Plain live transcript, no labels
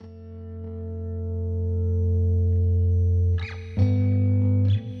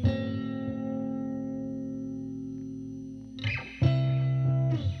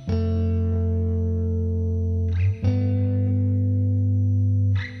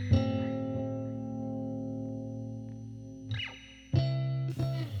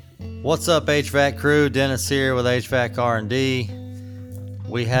What's up, HVAC crew? Dennis here with HVAC R&D.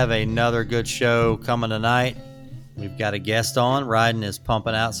 We have another good show coming tonight. We've got a guest on. Ryden is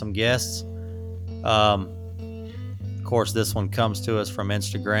pumping out some guests. Of course, this one comes to us from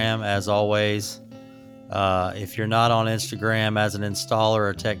Instagram, as always. If you're not on Instagram as an installer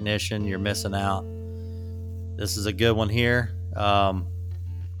or technician, you're missing out. This is a good one here.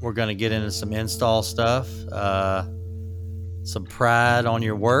 We're going to get into some install stuff, some pride on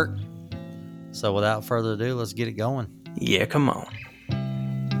your work. So without further ado, let's get it going. Yeah, come on.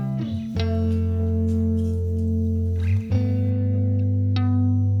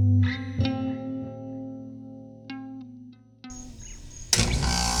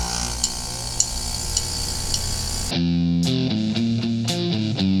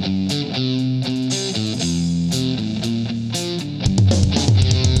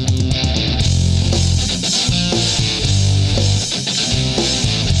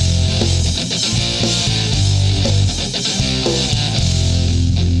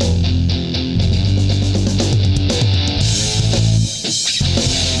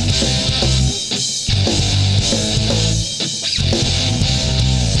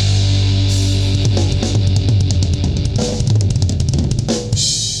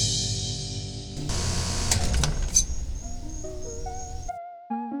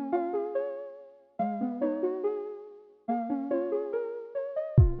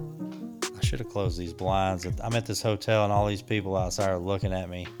 Should have closed these blinds. I'm at this hotel and all these people outside are looking at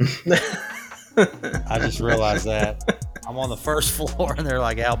me. I just realized that. I'm on the first floor and they're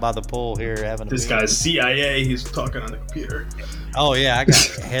like out by the pool here having a This beer. guy's CIA. He's talking on the computer. Oh yeah, I got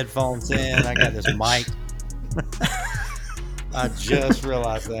headphones in. I got this mic. I just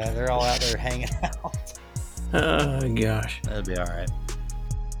realized that. They're all out there hanging out. Oh, gosh. That'll be all right.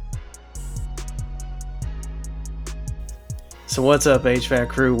 So what's up, HVAC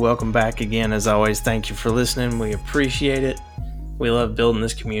crew? Welcome back again. As always, thank you for listening. We appreciate it. We love building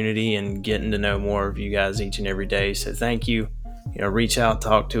this community and getting to know more of you guys each and every day. So thank you. Reach out,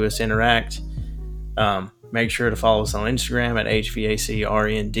 talk to us, interact. Make sure to follow us on Instagram at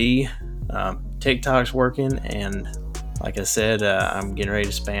HVACRND. TikTok's working, and like I said, I'm getting ready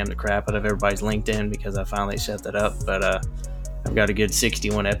to spam the crap out of everybody's LinkedIn because I finally set that up. But I've got a good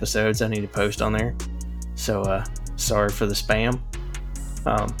 61 episodes I need to post on there. So sorry for the spam.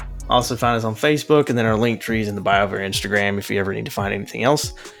 Also find us on Facebook, and then our link trees in the bio of our Instagram if you ever need to find anything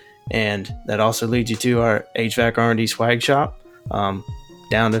else. And that also leads you to our HVAC R&D swag shop. Down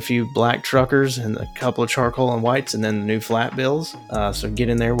to a few black truckers and a couple of charcoal and whites, and then the new flat bills. So get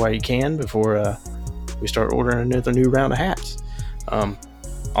in there while you can before we start ordering another new round of hats.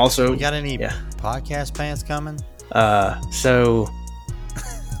 Also, You got any podcast pants coming?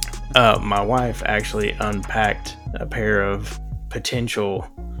 My wife actually unpacked a pair of potential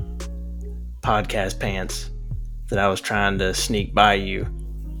podcast pants that I was trying to sneak by you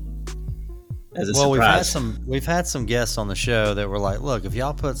as a surprise. We've had some guests on the show that were like, look, if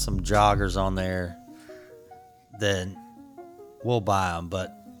y'all put some joggers on there, then we'll buy them.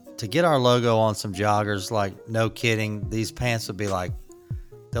 But to get our logo on some joggers, like, no kidding, these pants would be like,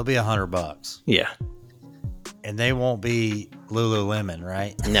 they'll be $100. Yeah. And they won't be Lululemon,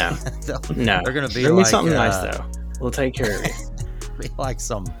 right? No. No. They're going to be Bring like me something nice, though. We'll take care of you. Be like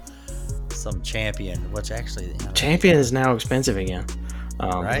some Champion, which actually... Champion is now expensive again.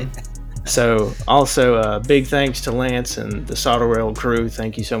 Right? So, also, big thanks to Lance and the Solder Rail crew.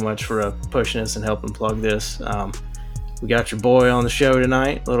 Thank you so much for pushing us and helping plug this. We got your boy on the show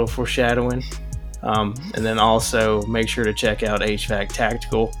tonight, a little foreshadowing. And then also, make sure to check out HVAC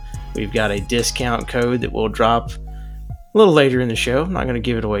Tactical. We've got a discount code that will drop a little later in the show. I'm not going to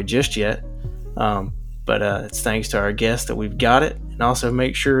give it away just yet. But it's thanks to our guest that we've got it. And also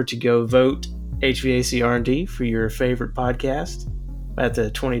make sure to go vote HVAC R&D for your favorite podcast at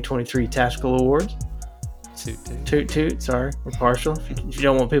the 2023 Tactical Awards. Toot. Sorry, we're partial. If you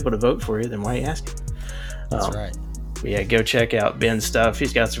don't want people to vote for you, then why are you asking? That's right. Yeah, go check out Ben's stuff.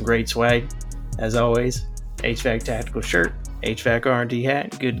 He's got some great swag. As always, HVAC Tactical shirt, HVAC R&D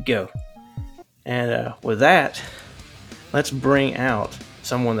hat, good to go. And with that, let's bring out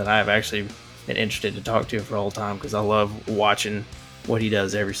someone that I've actually been interested to talk to for a whole time because I love watching what he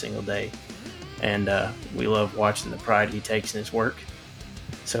does every single day. And we love watching the pride he takes in his work.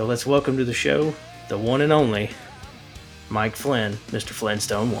 So let's welcome to the show the one and only Mike Flynn, Mr.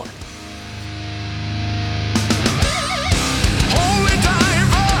 Flintstone 1.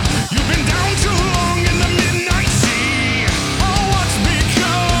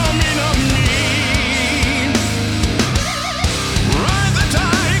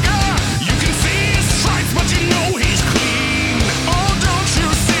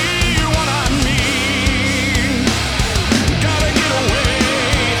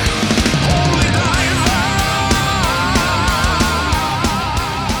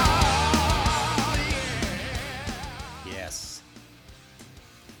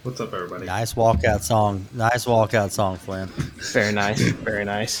 What's up, everybody? Nice walkout song. Nice walkout song, Flynn. Very nice. Very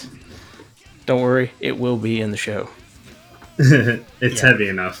nice. Don't worry, it will be in the show. It's Yeah. heavy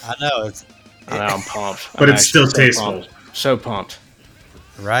enough, I know it's I know, I'm pumped. but I'm it's still actually tasteful. So pumped.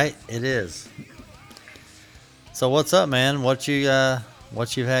 right. It is. So what's up, man? What you've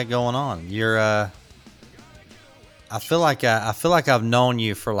had going on? You're I feel like I've known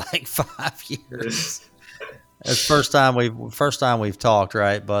you for like 5 years. It's first time we've talked,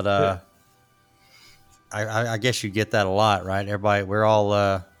 right? But I guess you get that a lot, right? Everybody, we're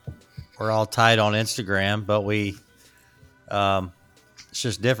all tight on Instagram, but it's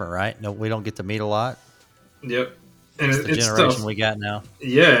just different, right? No, we don't get to meet a lot. Yep. And It's the it's generation tough. we got now.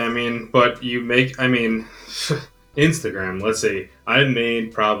 Yeah, but Instagram, let's see. I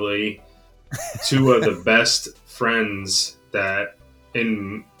made probably two of the best friends that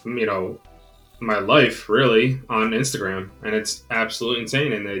in, my life, really, on Instagram. And it's absolutely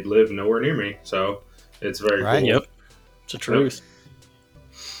insane. And they live nowhere near me. So it's very Right. cool. Yep. It's the truth.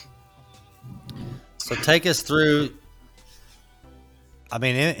 So take us through. I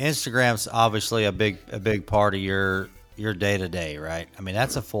mean, Instagram's obviously a big part of your day to day, right? I mean,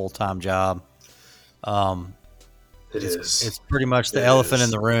 that's a full-time job. It is. It's pretty much the It elephant is.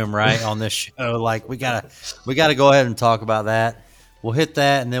 in the room, right? On this show, like we gotta go ahead and talk about that. We'll hit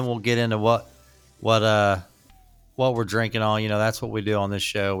that, and then we'll get into what we're drinking on. That's what we do on this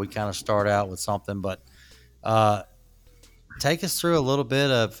show. We kind of start out with something, but take us through a little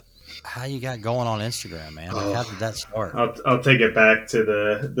bit of how you got going on Instagram, man. Like, how did that start? I'll take it back to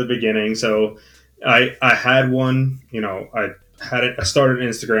the beginning. So I had one, I started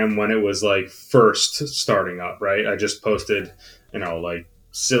Instagram when it was like first starting up, right? I just posted, like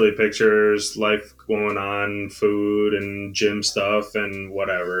silly pictures, life going on, food and gym stuff and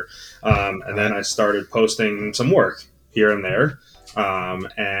whatever. And then I started posting some work here and there.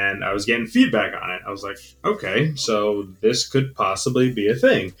 And I was getting feedback on it. I was like, okay, so this could possibly be a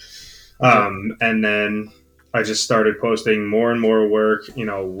thing. And then I just started posting more and more work,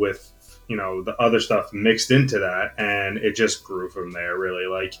 with, the other stuff mixed into that. And it just grew from there, really.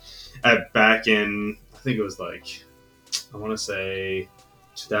 Like back in, I think it was like, I want to say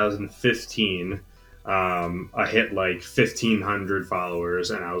 2015, I hit like 1,500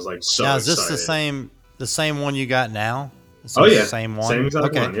 followers and I was like, so Now, is this excited. the same one you got now? Is Oh this yeah, the same one. same exact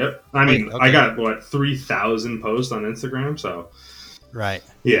Okay. one. Yep. I mean, Wait, okay. I got 3,000 posts on Instagram. So Right.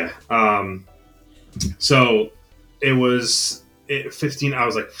 yeah. So it was 15. I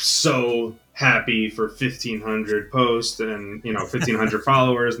was like so happy for 1,500 posts and 1,500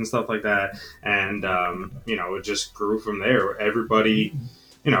 followers and stuff like that. And it just grew from there. Everybody,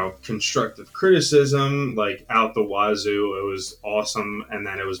 constructive criticism like out the wazoo. It was awesome. And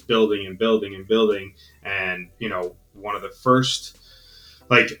then it was building and building and building. And one of the first.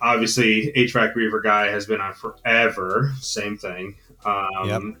 Like, obviously, HVAC Reaver guy has been on forever. Same thing.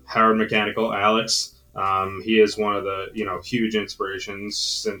 Yep. Howard Mechanical, Alex. He is one of the, huge inspirations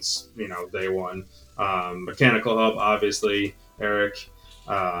since, day one. Mechanical Hub, obviously, Eric,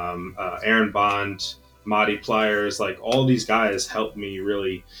 Aaron Bond, Marty Pliers. Like, all these guys helped me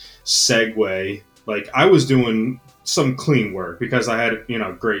really segue. Like, I was doing some clean work because I had,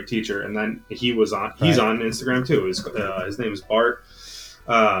 great teacher. And then he's on Instagram, too. His name is Bart.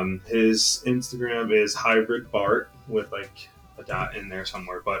 His Instagram is Hybrid Bart with like a dot in there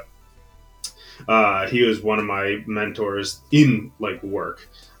somewhere, but he was one of my mentors in like work.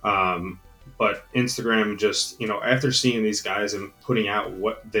 But Instagram just, after seeing these guys and putting out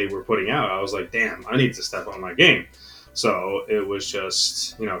what they were putting out, I was like, damn, I need to step on my game. So it was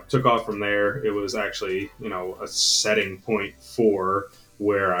just, took off from there. It was actually, a setting point for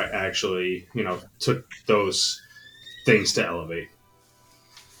where I actually, took those things to elevate.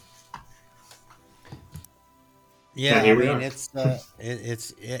 Yeah, And here I we mean, are.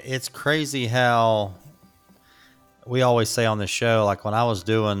 it's crazy how we always say on the show, like when I was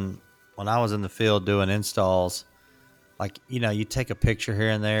in the field doing installs, like, you take a picture here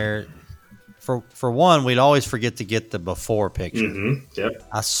and there. For one, we'd always forget to get the before picture. Mm-hmm. Yep.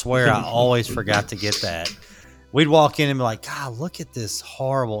 I swear I always forgot to get that. We'd walk in and be like, God, look at this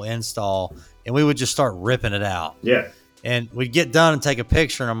horrible install. And we would just start ripping it out. Yeah. And we'd get done and take a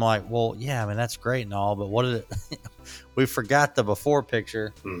picture, and I'm like, well, yeah, I mean, that's great and all, but what did it – we forgot the before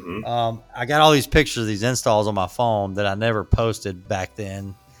picture. Mm-hmm. I got all these pictures of these installs on my phone that I never posted back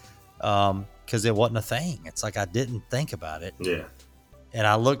then because it wasn't a thing. It's like I didn't think about it. Yeah. And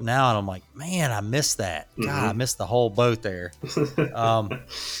I look now, and I'm like, man, I missed that. God, I missed the whole boat there.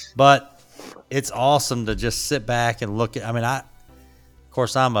 But it's awesome to just sit back and look at – I mean, of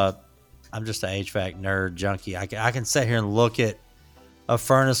course, I'm just an HVAC nerd junkie. I can sit here and look at a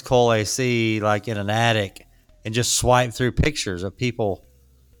furnace coil AC like in an attic and just swipe through pictures of people.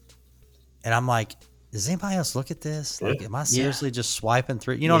 And I'm like, does anybody else look at this? Like, am I seriously just swiping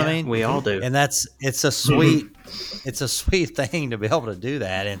through? You know what I mean? We all do. And it's a sweet thing to be able to do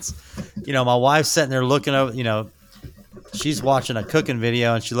that. It's, my wife's sitting there looking over, she's watching a cooking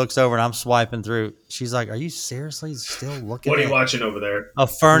video and she looks over and I'm swiping through. She's like, are you seriously still looking What are at you watching over there? a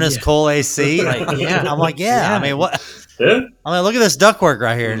furnace coil AC? I'm like, yeah. I mean, what? Yeah. I mean, look at this ductwork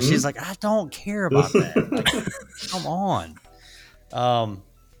right here. And she's like, I don't care about that. Like, come on.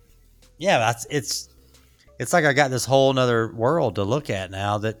 Yeah, it's like I got this whole nother world to look at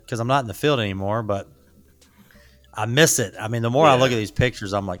now because I'm not in the field anymore, but I miss it. I mean, the more I look at these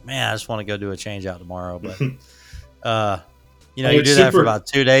pictures, I'm like, man, I just want to go do a change out tomorrow. But, you do that for about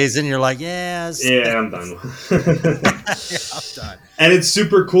 2 days and you're like, I'm done. I'm done. And it's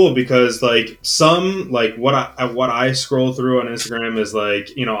super cool because what I scroll through on Instagram is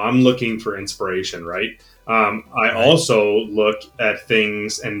I'm looking for inspiration, right? I also look at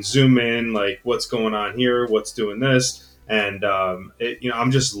things and zoom in, like what's going on here, what's doing this. And,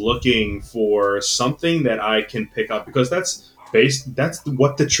 I'm just looking for something that I can pick up because that's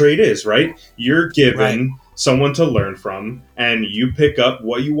what the trade is, right? You're given someone to learn from and you pick up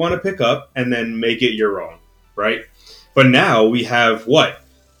what you want to pick up and then make it your own, right? But now we have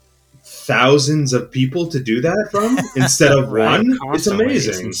thousands of people to do that from instead of one. It's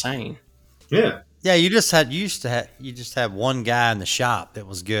amazing. It's insane. Yeah. Yeah, you just had one guy in the shop that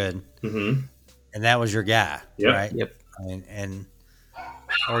was good, and that was your guy, right? Yep. I mean,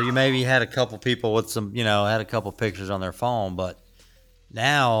 or you maybe had a couple people with some, had a couple pictures on their phone, but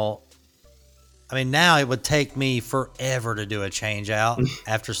now it would take me forever to do a change out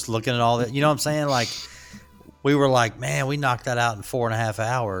after looking at all that. You know what I'm saying? Like, we were like, man, we knocked that out in 4.5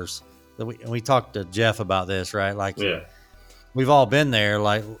 hours. And we talked to Jeff about this, right? Like, we've all been there,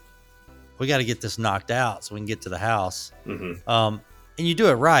 like, we got to get this knocked out so we can get to the house. And you do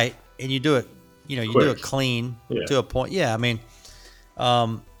it right, and you do it, you do it clean to a point. Yeah, I mean, I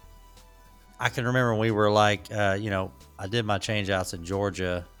can remember when we were like, I did my change outs in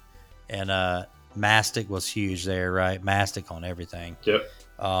Georgia, and mastic was huge there, right? Mastic on everything. Yep.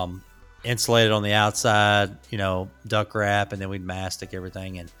 Insulated on the outside, duck wrap, and then we'd mastic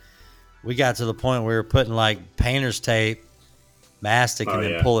everything. And we got to the point where we were putting like painter's tape, mastic, and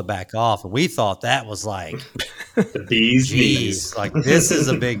then pull it back off. And we thought that was like the bee's knees. Like, this is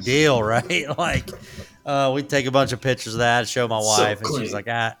a big deal, right? Like, we'd take a bunch of pictures of that, show my wife, and she's like,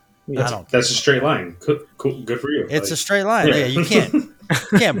 I don't care. That's a straight line. Cool. Good for you. It's a straight line. Yeah, you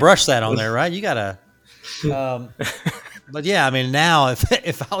can't brush that on there, right? You gotta. But yeah, I mean, now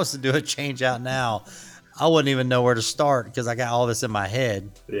if I was to do a change out now, I wouldn't even know where to start because I got all this in my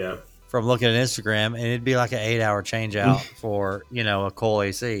head. Yeah. From looking at Instagram, and it'd be like an 8-hour change out for a coil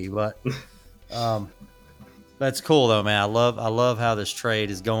AC. But that's cool though, man. I love how this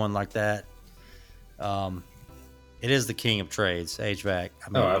trade is going like that. It is the king of trades, HVAC. I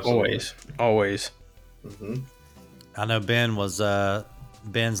mean, always. I know Ben was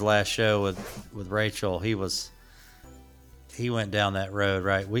Ben's last show with Rachel. He went down that road,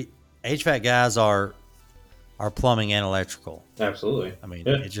 right? HVAC guys are plumbing and electrical. Absolutely. I mean,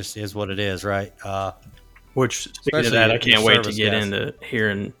 it just is what it is, right? Which, speaking of that, I can't wait to get into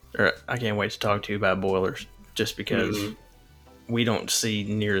hearing, or I can't wait to talk to you about boilers, just because we don't see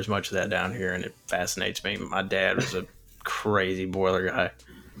near as much of that down here, and it fascinates me. My dad was a crazy boiler guy,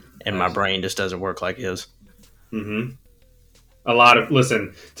 and my brain just doesn't work like his. Listen,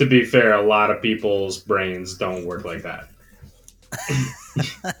 to be fair, a lot of people's brains don't work like that.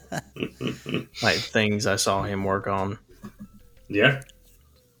 Like things I saw him work on. Yeah.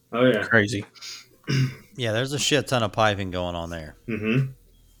 Oh yeah. Crazy. Yeah, there's a shit ton of piping going on there.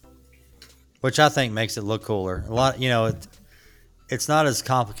 Which I think makes it look cooler. A lot, it's not as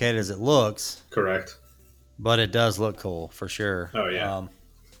complicated as it looks. Correct. But it does look cool for sure. Oh yeah.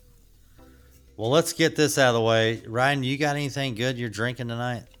 Well, let's get this out of the way. Ryan, you got anything good you're drinking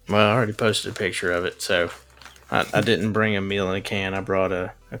tonight? Well, I already posted a picture of it, so I didn't bring a meal in a can. I brought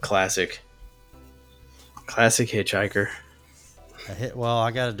a classic hitchhiker.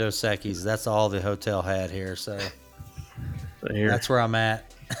 I got a Dos Equis. That's all the hotel had here, so that's where I'm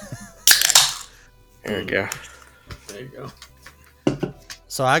at. There you go. There you go.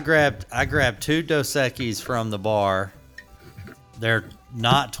 So I grabbed 2 Dos Equis from the bar. They're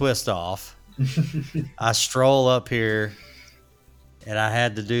not twist off. I stroll up here, and I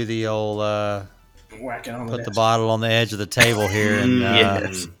had to do the old whacking on put the bottle on the edge of the table here, and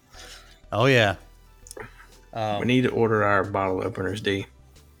yes. Oh yeah. We need to order our bottle openers, D.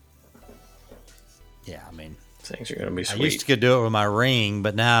 Yeah, I mean, Things are going to be sweet. I used to could do it with my ring,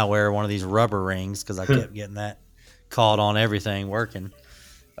 but now I wear one of these rubber rings because I kept getting that caught on everything working.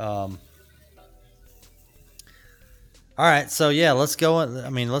 All right, so yeah, let's go. I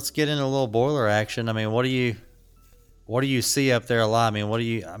mean, let's get into a little boiler action. I mean, what do you see up there a lot? I mean,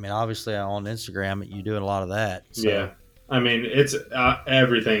 obviously on Instagram, you're doing a lot of that. So. Yeah. I mean, it's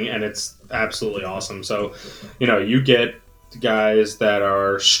everything, and it's absolutely awesome. So, you get guys that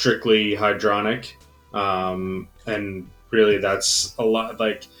are strictly hydronic, and really that's a lot.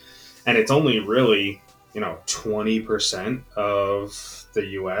 And it's only really 20% of the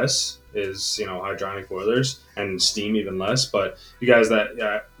U.S. is hydronic boilers, and steam even less. But you guys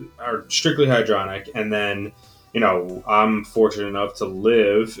that are strictly hydronic, and then I'm fortunate enough to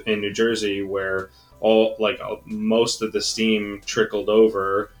live in New Jersey where most of the steam trickled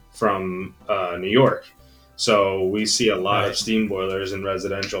over from New York. So we see a lot of steam boilers in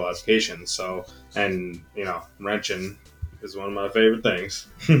residential applications. So, and wrenching is one of my favorite things.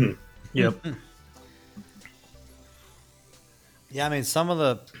 Yep. Yeah, I mean, some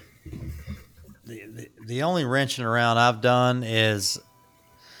of the only wrenching around I've done is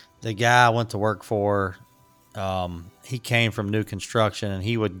the guy I went to work for. He came from new construction, and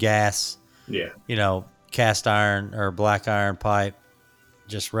he would gas. Yeah. Cast iron or black iron pipe,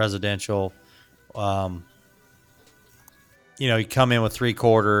 just residential. You come in with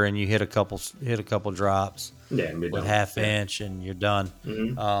 3/4 and you hit a couple drops. Yeah, with half inch and you're done.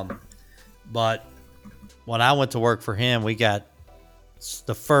 Mm-hmm. But when I went to work for him, we got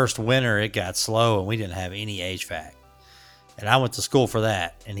the first winter it got slow and we didn't have any HVAC. And I went to school for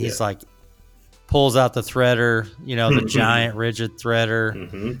that. And he's pulls out the threader, the giant rigid threader.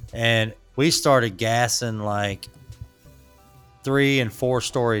 Mm-hmm. And we started gassing 3 and 4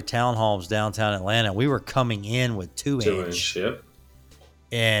 story townhomes downtown Atlanta. We were coming in with 2-inch. Yep.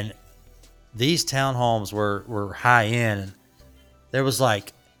 And these townhomes were high end. There was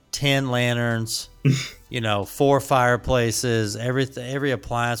 10 lanterns, 4 fireplaces, every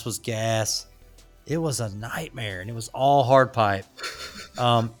appliance was gas. It was a nightmare, and it was all hard pipe.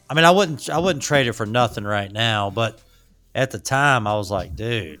 I mean, I wouldn't trade it for nothing right now, but at the time I was like,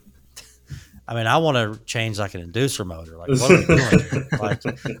 dude, I mean, I want to change an inducer motor. What are we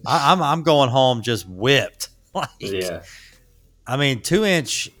doing? I'm going home just whipped. Yeah. I mean,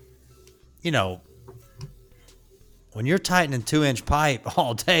 2-inch, when you're tightening 2-inch pipe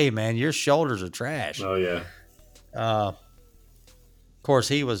all day, man, your shoulders are trash. Oh yeah. Of course,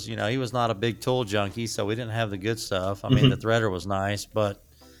 he was not a big tool junkie, so we didn't have the good stuff. I mean, the threader was nice, but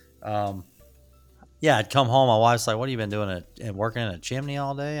I'd come home. My wife's like, "What have you been doing? Working in a chimney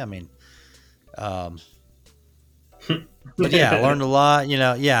all day?" I mean, but yeah, I learned a lot.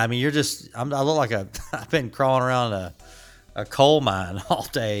 I mean, I look like I've been crawling around a coal mine all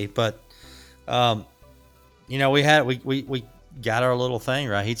day, but we got our little thing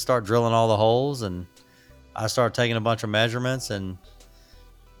right. He'd start drilling all the holes, and I started taking a bunch of measurements, and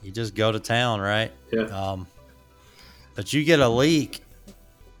you just go to town, right? Yeah. But you get a leak.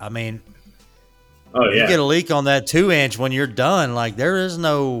 I mean, you get a leak on that 2-inch when you're done. There is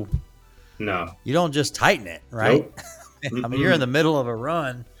no. You don't just tighten it, right? Nope. I mean, you're in the middle of a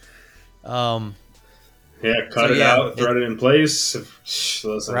run. Cut it out, thread it in place.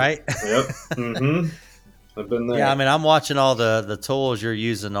 Listen. Right? Yep. Mm-hmm. I've been there. Yeah, I mean, I'm watching all the tools you're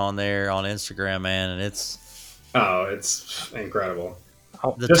using on there on Instagram, man, and it's incredible.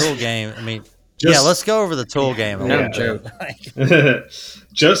 The tool game. I mean, let's go over the tool game. No joke.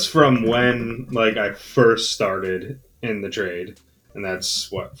 Just from when I first started in the trade, and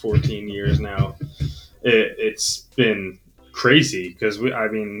that's 14 years now. It's been crazy because I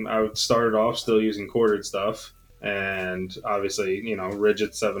started off still using corded stuff, and obviously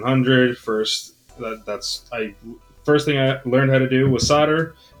rigid 700 first. First thing I learned how to do was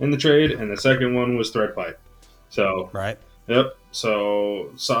solder in the trade, and the second one was thread pipe. So right. Yep.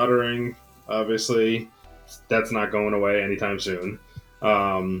 So soldering, obviously, that's not going away anytime soon.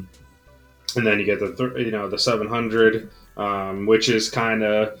 And then you get the 700, which is kind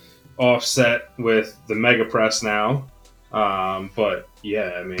of offset with the Mega Press now. But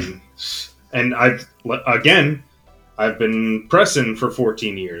yeah, I mean, and I've been pressing for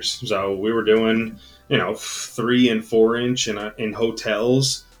 14 years. So we were doing 3 and 4-inch in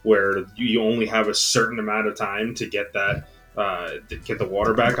hotels where you only have a certain amount of time to get that. Get the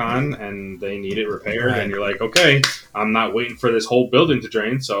water back on, and they need it repaired, and you're like, okay, I'm not waiting for this whole building to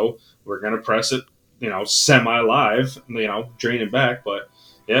drain, so we're gonna press it, semi-live, drain it back. But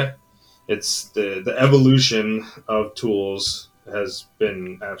yeah, it's the evolution of tools has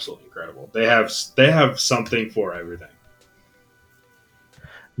been absolutely incredible. They have something for everything.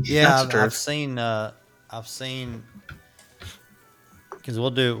 Yeah, I've I've seen, because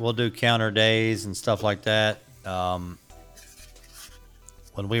we'll do counter days and stuff like that.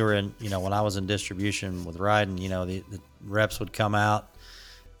 When we were in, when I was in distribution with riding, the reps would come out.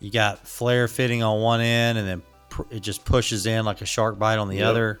 You got flare fitting on one end, and then it just pushes in like a shark bite on the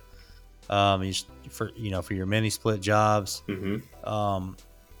other. For your mini split jobs. I'm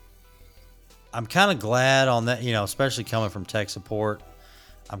kind of glad on that, especially coming from tech support.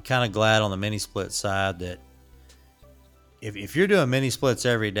 I'm kind of glad on the mini split side that if you're doing mini splits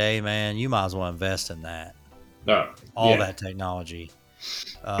every day, man, you might as well invest in that. All that technology.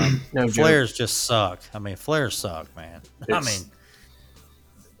 Flares just suck. I mean, flares suck, man.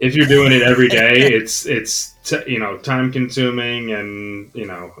 If you're doing it every day, it's time consuming, and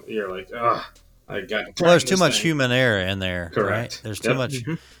you're like, oh, I got. Well, there's too much human error in there. Correct. Right? There's too much.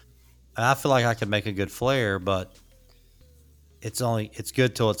 I feel like I could make a good flare, but it's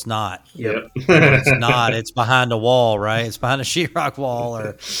good till it's not. Yep. It's not. It's behind a wall, right? It's behind a sheetrock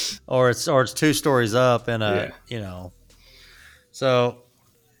wall, or it's 2 stories up in a So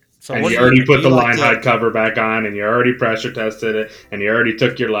and you already put the line height cover back on, and you already pressure tested it, and you already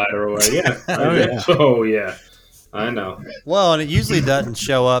took your ladder away. Yeah. Oh yeah. I know. Well, and it usually doesn't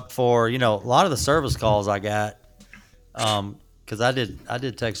show up for, a lot of the service calls I got, because I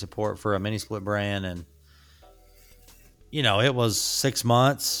did tech support for a mini split brand, and it was 6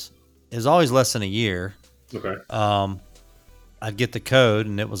 months. It was always less than a year. Okay. I'd get the code,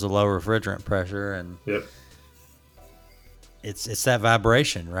 and it was a low refrigerant pressure, and yep. It's that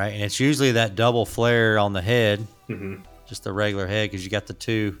vibration, right? And it's usually that double flare on the head, just the regular head, because you got the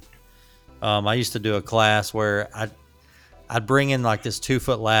 2. I used to do a class where I'd bring in like this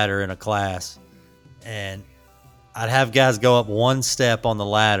 2-foot ladder in a class, and I'd have guys go up 1 step on the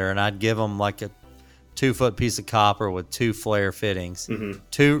ladder, and I'd give them like a 2-foot piece of copper with 2 flare fittings,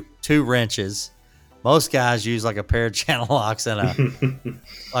 two wrenches. Most guys use like a pair of channel locks and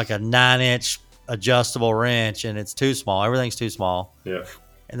like a 9-inch adjustable wrench, and it's too small. Everything's too small. Yeah.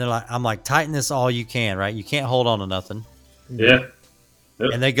 And I'm like, tighten this all you can, right? You can't hold on to nothing. Yeah. Yep.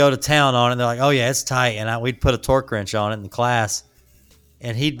 And they go to town on it, and they're like, oh yeah, it's tight. And we'd put a torque wrench on it in the class,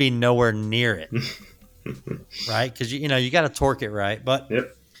 and he'd be nowhere near it. Right? Because you got to torque it right. But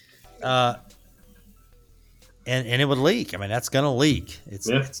and it would leak. I mean, that's going to leak.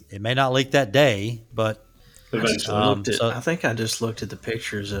 It may not leak that day, but eventually. I think I just looked at the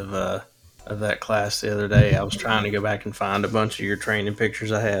pictures of that class the other day. I was trying to go back and find a bunch of your training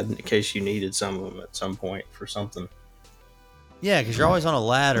pictures I had in case you needed some of them at some point for something. Yeah, because you're always on a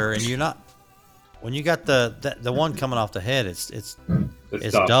ladder, and you're not. When you got the one coming off the head, it's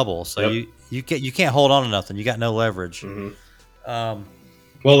double. So you can't hold on to nothing. You got no leverage.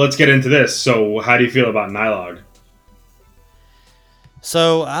 Well, let's get into this. So, how do you feel about Nylog?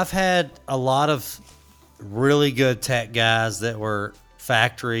 So, I've had a lot of really good tech guys that were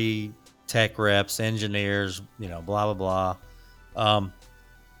factory tech reps, engineers, blah blah blah,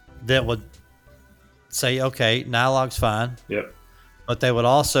 that would say, okay, Nylog's fine. Yep. But they would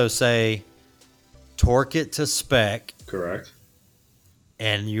also say, torque it to spec. Correct.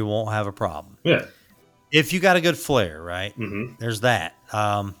 And you won't have a problem. Yeah. If you got a good flare, right? There's that.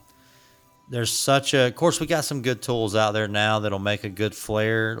 There's of course, we got some good tools out there now that'll make a good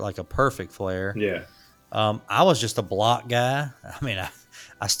flare, like a perfect flare. Yeah. I was just a block guy. I mean,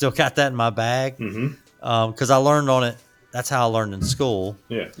 I still got that in my bag because I learned on it. That's how I learned in school.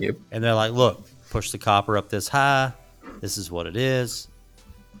 Yeah. Yep. And they're like, look, push the copper up this high. This is what it is.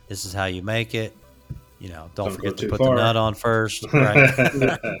 This is how you make it. Don't forget to put the nut on first.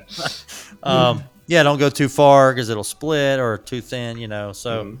 Right. Don't go too far because it'll split, or too thin,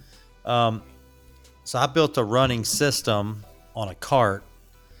 So, so I built a running system on a cart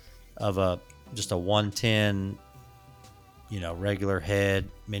of just a 110, regular head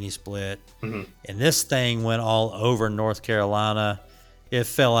mini split. And this thing went all over North Carolina. It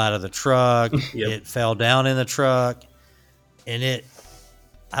fell out of the truck. It fell down in the truck, and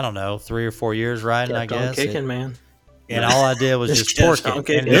I don't know, 3 or 4 years riding, I guess. Kicking, man. And all I did was just torque it.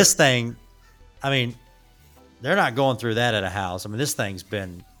 And this thing, I mean, they're not going through that at a house. I mean, this thing's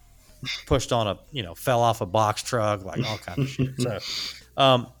been pushed on fell off a box truck, like all kinds of shit.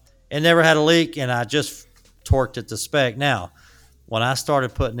 So, it never had a leak, and I just torqued it to spec. Now, when I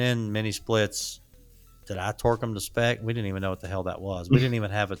started putting in mini splits, did I torque them to spec? We didn't even know what the hell that was. We didn't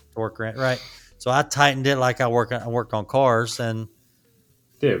even have a torque wrench, right? So I tightened it like I work on cars, and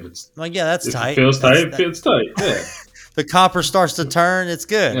it's like, yeah, that's tight. It feels tight. It feels tight. Yeah. The copper starts to turn. It's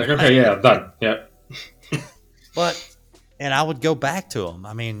good. Yeah, okay, yeah, done. Yeah. And I would go back to them.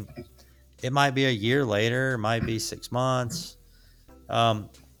 I mean, it might be a year later. It might be 6 months. But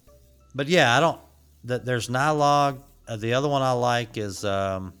yeah, there's Nylog. The other one I like is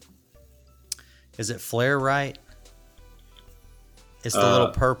it Flare Right? It's the little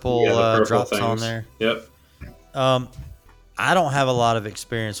purple, the purple drops things on there. Yep. I don't have a lot of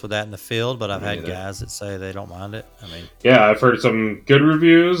experience with that in the field, but I've Me had neither. guys that say they don't mind it. I mean, Yeah, I've heard some good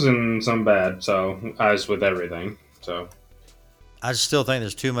reviews and some bad. So as with everything. So I still think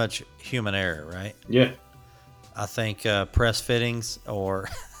there's too much human error, right? yeah. I think press fittings or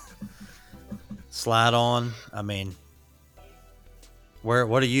slide on. I mean,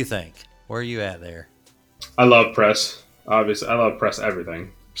 what do you think? Where are you at there? I love press. Obviously, I love press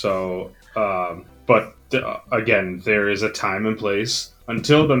everything. So, but again, there is a time and place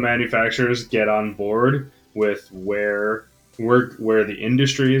until the manufacturers get on board with where the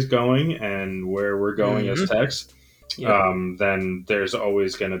industry is going and where we're going as techs. Yep. Then there's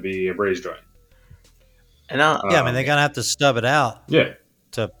always going to be a braze joint. And Yeah, I mean they're gonna have to stub it out Yeah.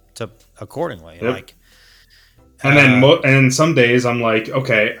 to accordingly. Yep. Like, And then and some days I'm like,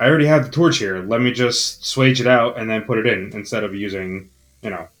 okay, I already have the torch here. Let me just swage it out and then put it in instead of using,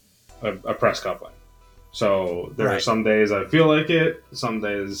 a press coupling. So there are Right. some days I feel like it, some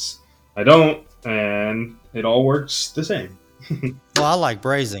days I don't, and it all works the same. well, I like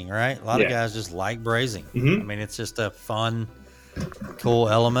brazing, right? A lot of Yeah. guys just like brazing. Mhm. I mean, it's just a fun, cool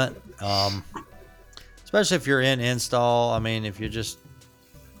element. Especially if you're in install. I mean, if you're just,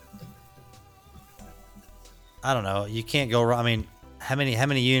 I don't know, you can't go wrong. I mean, how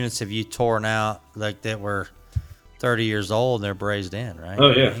many units have you torn out like that were 30 years old and they're brazed in, right? Oh,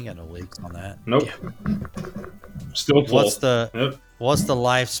 yeah. You ain't got no leaks on that. Nope. Still full. What's the Yep.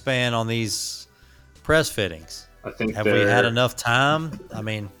 lifespan on these press fittings? I think Have we had enough time? I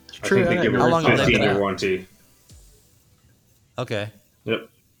mean, I think they give How a long have they been 15-year out? warranty. okay. Yep.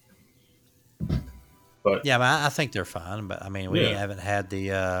 But Yeah, I think they're fine, but I mean, we Yeah. haven't had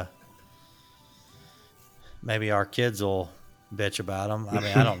the. Maybe our kids will bitch about them. I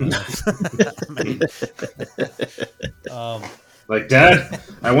mean, I don't know. I mean, like, Dad,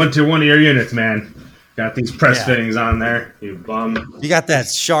 I went to one of your units, man. Got these press Yeah. fittings on there. You bum. you got that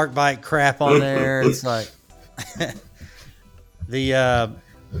shark bite crap on there. It's like the.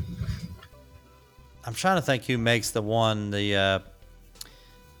 I'm trying to think who makes the one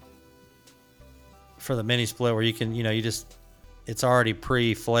for the mini split where you can you just it's already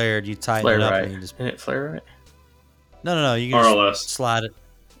pre-flared. You tighten Flare it up Right. and you just Isn't it Flare Right? no. You can RLS. just slide it.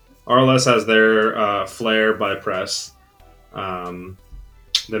 RLS has their flare by press.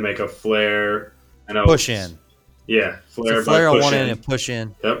 They make a flare and a Push in. Yeah, flare So flare by on push one in. end and push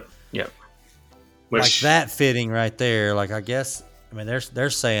in. Yep. Yep. Which Like that fitting right there. Like I guess I mean they're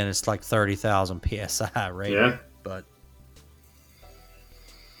saying it's like 30,000 psi rated. Yeah. But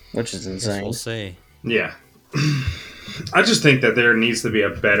Which is I guess insane. we'll see. Yeah. I just think that there needs to be a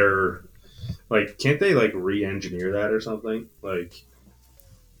better, like, can't they like re-engineer that or something? Like,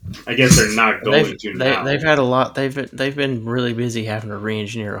 I guess they're not going to now. They've had a lot. They've been really busy having to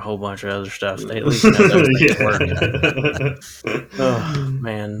re-engineer a whole bunch of other stuff. They at least know those things work. Oh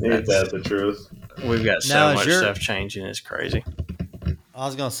man, Ain't that the truth? we've got so Now, is much your- stuff changing. It's crazy. I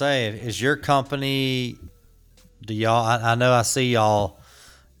was gonna say, is your company? Do y'all? I know I see y'all.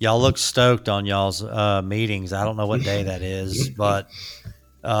 Y'all look stoked on y'all's meetings. I don't know what day that is, but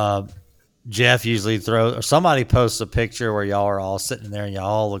Jeff usually throws or somebody posts a picture where y'all are all sitting there and y'all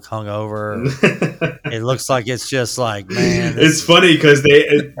all look hungover. It looks like it's just like, man, this It's funny because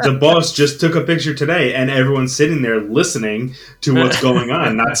the boss just took a picture today, and everyone's sitting there listening to what's going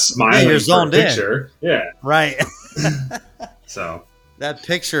on, not smiling you're for a zoned in. picture. Yeah. right. So That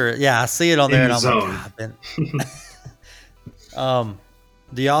picture, yeah, I see it on there, In and the I'm zone. like, God, Ben.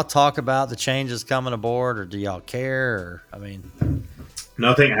 Do y'all talk about the changes coming aboard, or do y'all care? Or I mean,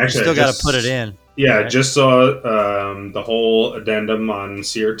 nothing. you Actually, still I got just- to put it in. Yeah, right? I just saw the whole addendum on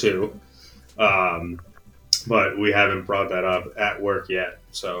Seer 2, but we haven't brought that up at work yet.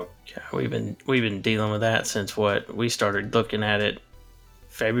 So Yeah, we've been dealing with that since what we started looking at it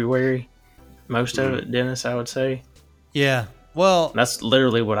February. Most of it, Dennis, I would say. Yeah. Well, And that's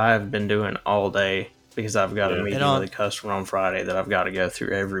literally what I've been doing all day because I've got Yeah. a meeting And on- with a customer on Friday that I've got to go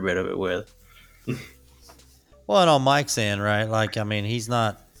through every bit of it with. and on Mike's end, right? Like, I mean, he's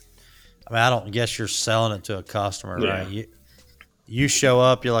not. I mean, I don't guess you're selling it to a customer, Yeah. right? You show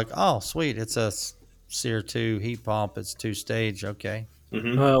up, you're like, oh, sweet, it's a Seer 2 heat pump. It's 2-stage. Okay.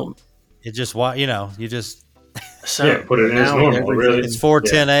 mhm. Well, It just you just so Yeah, put it in as now normal, everything- really. it's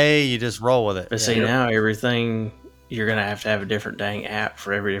 410A. You just roll with it. But see, Yeah. now everything you're gonna have to have a different dang app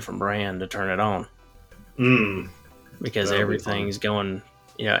for every different brand to turn it on because That'll be everything's going.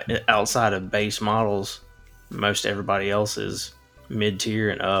 Outside of base models, most everybody else is mid tier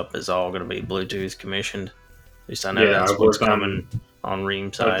and up is all going to be Bluetooth commissioned. At least I know Yeah, that's I've what's worked coming on Ream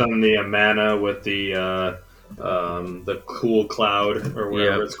I've side. done the Amana with the Cool Cloud or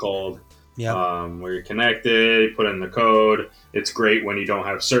whatever Yep. it's called. Yeah. Where you're connected, you put in the code. It's great when you don't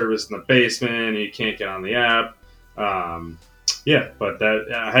have service in the basement and you can't get on the app. Yeah, but that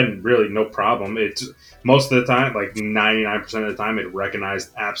I had really no problem. It's most of the time, like 99% of the time, it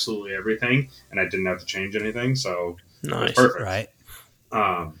recognized absolutely everything, and I didn't have to change anything, so it was Nice. perfect. Right.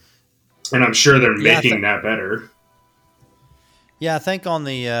 And I'm sure they're Yeah, making that better. Yeah, I think on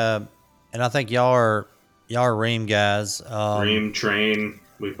the and I think y'all are Ream guys. Ream, Train,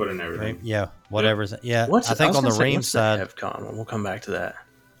 we put in everything. Yeah, whatever. Yeah, What's I think was on the gonna say, Ream what's side. the EvCon one? We'll come back to that.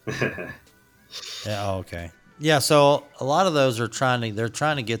 Yeah. Oh, okay. Yeah. So a lot of those are they're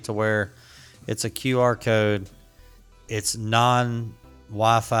trying to get to where it's a QR code. It's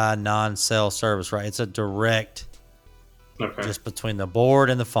non-Wi-Fi, non-cell service, right? It's a direct, Okay. just between the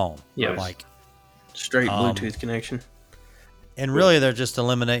board and the phone. Yeah. Like, Straight Bluetooth connection. and really they're just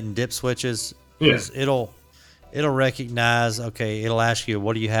eliminating dip switches. Yeah. 'Cause it'll recognize. Okay, it'll ask you,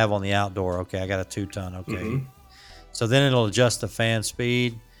 what do you have on the outdoor? Okay, I got a 2-ton. Okay. Mhm. So then it'll adjust the fan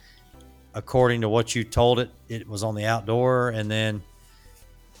speed according to what you told it was on the outdoor, and then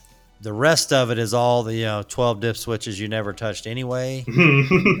the rest of it is all the 12 dip switches you never touched anyway.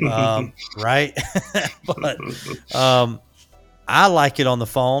 Right? But I like it on the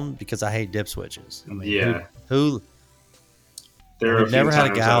phone because I hate dip switches. I mean, Yeah. who There are a we've few never had a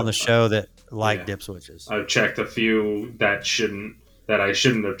times guy on I've- the show that liked Yeah. dip switches. I've checked a few that I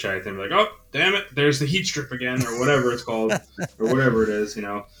shouldn't have checked, and be like, oh, damn it, there's the heat strip again, or whatever it's called, or whatever it is,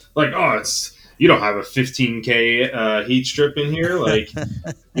 like, oh, you don't have a 15K heat strip in here, like,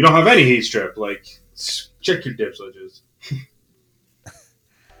 you don't have any heat strip, like, check your dip switches.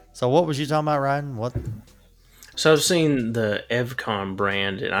 So what was you talking about, Ryan? What? So I've seen the EvCon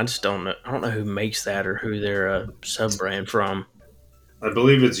brand, and I just don't know. I don't know who makes that or who they're a sub brand from. I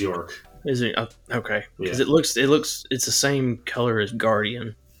believe it's York. Is it okay? Because Yeah. it looks it's the same color as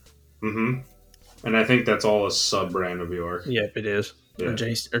Guardian. Mm-hmm. And I think that's all a sub brand of York. Yep, it is. Yeah. Or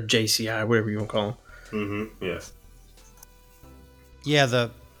JCI, whatever you want to call them. Mm-hmm. Yeah. Yeah,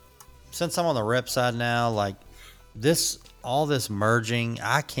 since I'm on the rep side now, like all this merging,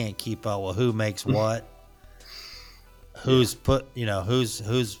 I can't keep up with who makes what, who's put,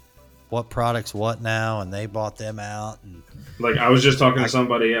 who's what products what now, and they bought them out. And Like, I was just talking to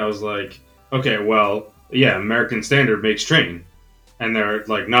somebody, I was like, okay, well, yeah, American Standard makes Train. And they're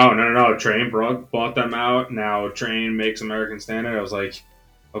like, no, Train bought them out, now Train makes American Standard. I was like,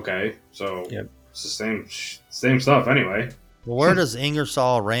 okay, so Yep. it's the same stuff anyway. well, where does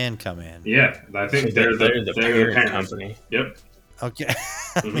Ingersoll Rand come in? Yeah, I think they're the parent parent company. Yep. Okay,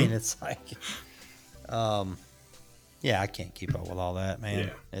 I mean it's like, yeah, I can't keep up with all that, man.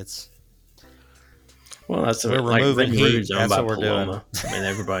 Yeah. It's Well, that's We're like removing Ring heat. Root's owned That's by what we're doing. Paloma. I mean,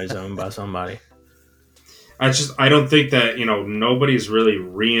 everybody's owned by somebody. I don't think that, nobody's really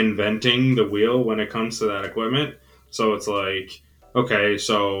reinventing the wheel when it comes to that equipment. So it's like, okay,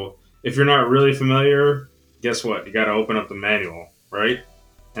 so if you're not really familiar, guess what? You got to open up the manual, right?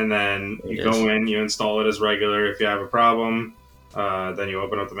 And then you go in, you install it as regular. If you have a problem, then you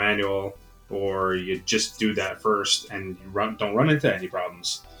open up the manual, or you just do that first and you don't run into any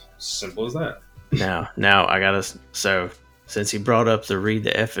problems. Simple as that. Now I gotta. So since he brought up the read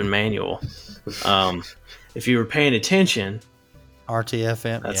the effing manual, if you were paying attention,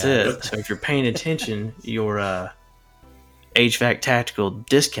 RTFM. that's yeah. it. So if you're paying attention, your HVAC tactical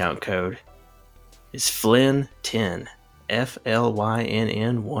discount code is Flynn10.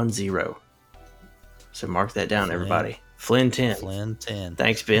 FLYNN10. So mark that down, everybody. Flynn10. Flynn 10.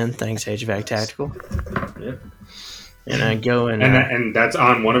 Thanks, Ben. Thanks, HVAC Tactical. Yep. And I go And that's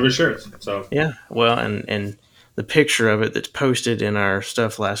on one of his shirts. So yeah, well, and the picture of it that's posted in our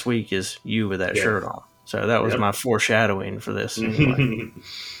stuff last week is you with that shirt on. So that was my foreshadowing for this. Anyway.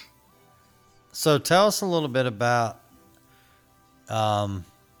 So tell us a little bit about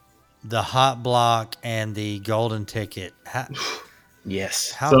the hot block and the golden ticket.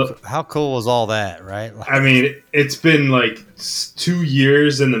 Yes. How cool was all that, right? I mean, it's been like 2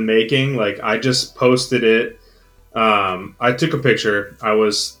 years in the making. Like, I just posted it. I took a picture. I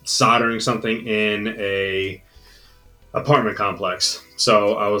was soldering something in a apartment complex.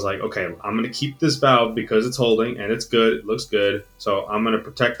 So I was like, okay, I'm going to keep this valve because it's holding and it's good. It looks good. So I'm going to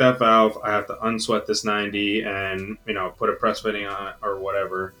protect that valve. I have to unsweat this 90 and, put a press fitting on it or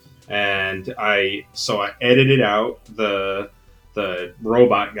whatever. And I edited out the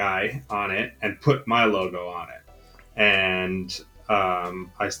robot guy on it and put my logo on it. And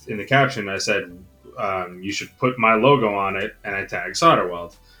in the caption, I said, you should put my logo on it, and I tag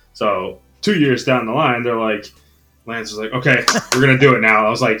Solderweld. So 2 years down the line, they're like, Lance was like, okay, we're gonna do it now. I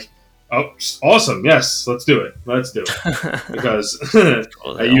was like, oh, awesome, yes, let's do it, because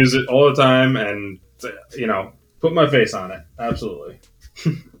I use it all the time, and put my face on it, absolutely.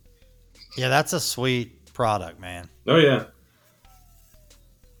 Yeah, that's a sweet product, man. Oh yeah.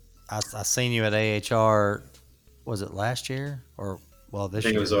 I seen you at AHR. Was it last year or this year? I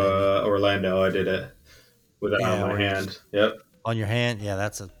think it was Orlando. I did it with it on my hand. Yep. On your hand, yeah.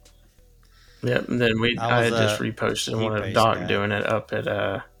 That's a. Yep. And then I had just reposted one of Doc doing it up at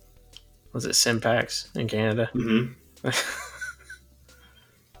was it Simpax in Canada? Mm-hmm.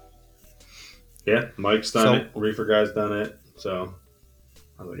 Yeah, Mike's done it. Reefer Guy's done it. So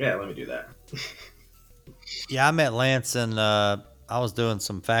I was like, yeah, let me do that. Yeah, I met Lance and I was doing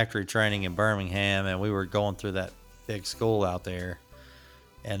some factory training in Birmingham, and we were going through that big school out there.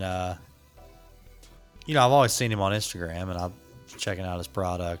 And, I've always seen him on Instagram, and I'm checking out his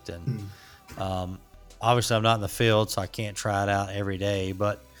product. And obviously I'm not in the field, so I can't try it out every day.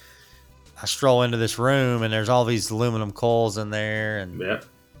 But I stroll into this room, and there's all these aluminum coils in there. And,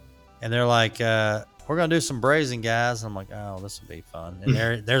 and they're like, we're going to do some brazing, guys. And I'm like, oh, this will be fun.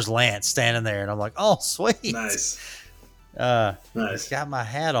 And there's Lance standing there, and I'm like, oh, sweet. Nice. Nice. Got my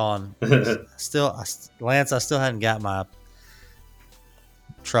hat on. Lance, I still hadn't got my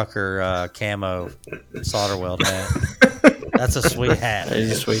trucker camo Solderweld hat. That's a sweet hat. That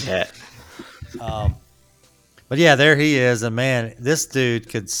is a sweet hat. But yeah, there he is, and man, this dude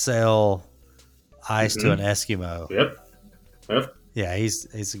could sell ice to an Eskimo. Yep. Yeah,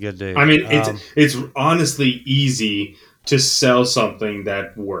 he's a good dude. I mean, it's honestly easy to sell something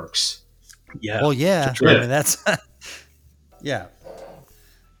that works. Yeah. Well, yeah. I mean, that's yeah.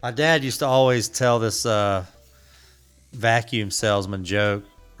 My dad used to always tell this vacuum salesman joke,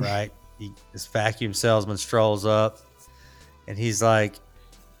 right? This vacuum salesman strolls up, and he's like,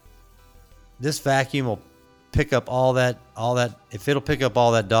 "This vacuum will pick up all that. If it'll pick up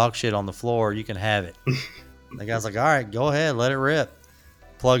all that dog shit on the floor, you can have it." The guy's like, "All right, go ahead, let it rip."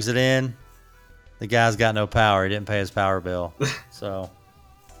 Plugs it in. The guy's got no power. He didn't pay his power bill. So,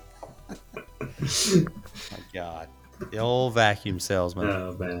 my God, the old vacuum salesman.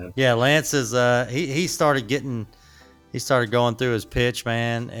 Oh man. Yeah, Lance is. He started going through his pitch,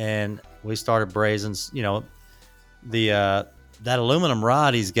 man, and we started brazing. That aluminum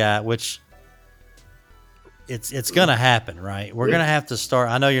rod he's got, which it's gonna happen, right? We're gonna have to start.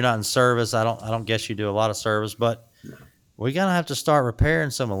 I know you're not in service. I don't guess you do a lot of service, but we're gonna have to start repairing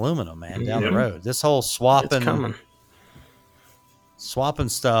some aluminum, man, down the road. This whole swapping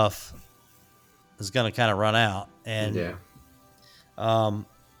stuff is gonna kind of run out, and and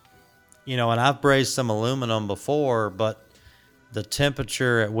I've brazed some aluminum before, but the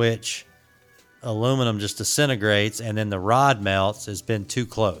temperature at which aluminum just disintegrates and then the rod melts has been too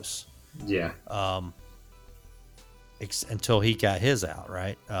close. Yeah. Until he got his out,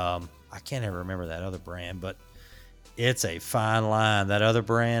 right? I can't ever remember that other brand, but it's a fine line. That other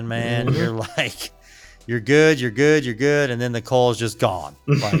brand, man, you're like, you're good, and then the coal's just gone.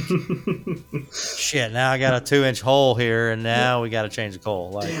 Like, shit, now I got a 2-inch hole here, and now we got to change the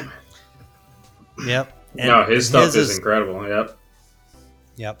coal. Like, damn it. Yep. And no, his stuff is incredible.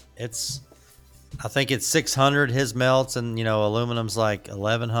 Yep. I think it's 600 his melts, and aluminum's like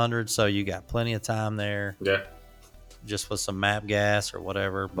 1100, so you got plenty of time there. Yeah. Just with some MAP gas or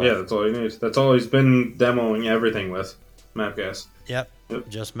whatever. But, yeah, that's all he needs. That's all he's been demoing everything with, MAP gas. Yep.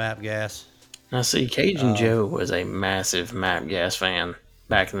 Just MAP gas. Now, see, Cajun Joe was a massive MAP gas fan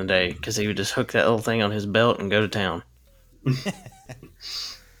back in the day because he would just hook that little thing on his belt and go to town.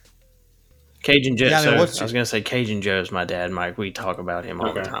 Cajun Joe. I was going to say Cajun Joe's my dad, Mike. We talk about him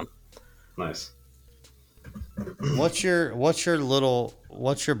all the time. Nice. What's your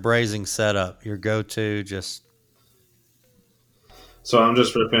brazing setup? Your go-to, just so I'm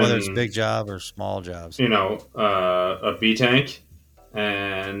just ripping, whether it's big job or small jobs. A B tank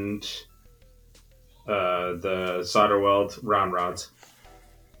and the Solderweld round rods.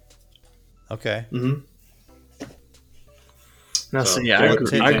 Okay. Mm-hmm. Now,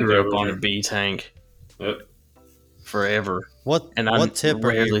 I grew up on a B tank. Yep. Forever. What tip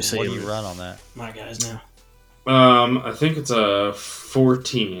what do you run on that? My guys now. I think it's a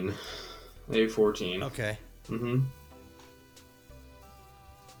 14. A14. Okay. Mm-hmm.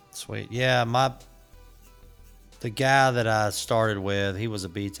 Sweet. Yeah, the guy that I started with, he was a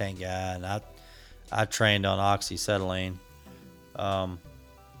B tank guy, and I trained on oxyacetylene.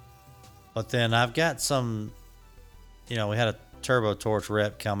 But then I've got some, we had a turbo torch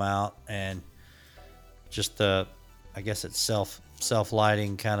rep come out, and just I guess it's self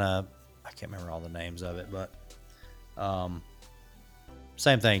lighting kind of, I I can't remember all the names of it, but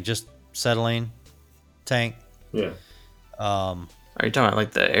same thing, just acetylene tank. Yeah. Are you talking about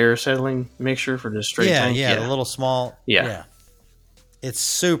like the air acetylene mixture for the straight tank? Yeah, the little small. Yeah. It's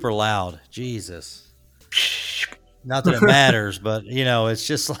super loud. Jesus. Not that it matters, but it's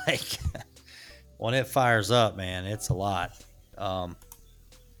just like when it fires up, man, it's a lot.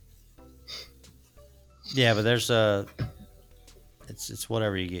 Yeah, but there's it's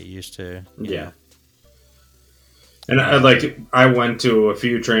whatever you get used to. Yeah. And I went to a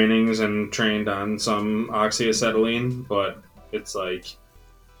few trainings and trained on some oxyacetylene, but it's like,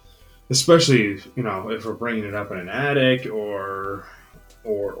 especially if we're bringing it up in an attic or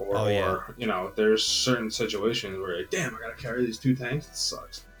there's certain situations where like, damn, I gotta carry these 2 tanks. It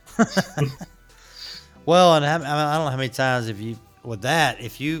sucks. Well, and I don't know how many times if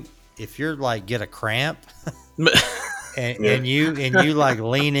you're like get a cramp and you like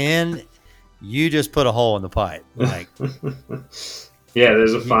lean in, you just put a hole in the pipe. Like, yeah,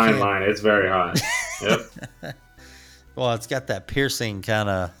 there's a fine line. It's very hot. Yep. Well, it's got that piercing kind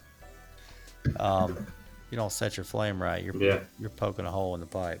of. You don't set your flame right. You're poking a hole in the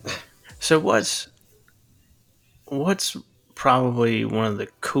pipe. So what's probably one of the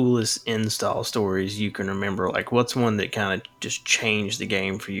coolest install stories you can remember? Like, what's one that kind of just changed the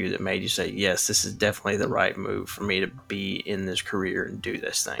game for you that made you say, yes, this is definitely the right move for me to be in this career and do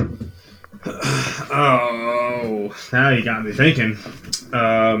this thing? Oh, now you got me thinking.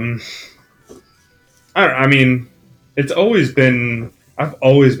 I mean, I've always been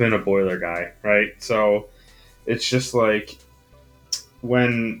a boiler guy, right? So it's just like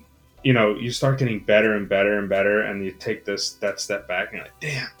when you start getting better and better and better, and you take that step back, and you're like,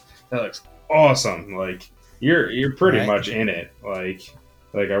 damn, that looks awesome. Like you're pretty much in it. Like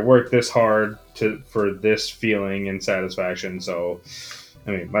I worked this hard for this feeling and satisfaction. So I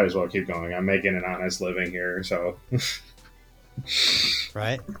mean, might as well keep going. I'm making an honest living here, so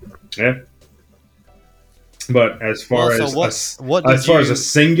right. Yeah. But as far as a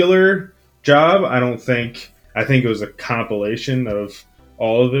singular job, I think it was a compilation of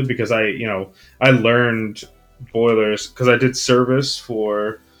all of it, because I learned boilers because I did service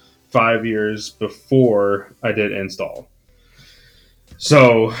for 5 years before I did install.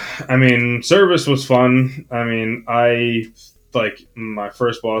 So, I mean, service was fun. I mean, my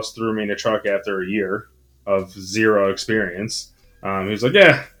first boss threw me in a truck after a year of zero experience. He was like,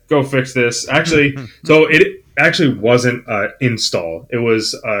 yeah, go fix this. Actually, so it actually wasn't an install. It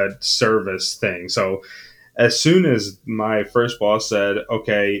was a service thing. So as soon as my first boss said,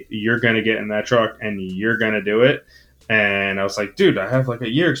 okay, you're going to get in that truck and you're going to do it. And I was like, dude, I have like a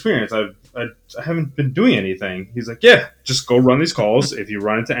year experience. I haven't been doing anything. He's like, yeah, just go run these calls. If you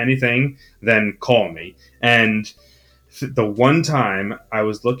run into anything, then call me. And the one time I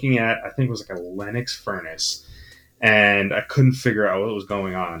was looking at, I think it was like a Lennox furnace, and I couldn't figure out what was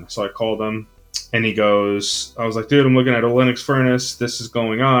going on. So I called him, and he goes, I was like, dude, I'm looking at a Lennox furnace. This is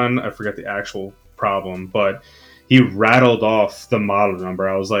going on. I forgot the actual problem, but he rattled off the model number.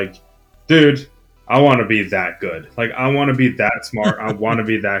 I was like, dude, I want to be that good. Like, I want to be that smart. I want to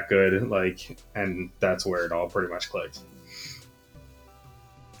be that good. Like, and that's where it all pretty much clicked.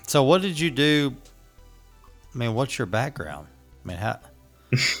 So what did you do? I mean, what's your background? I mean,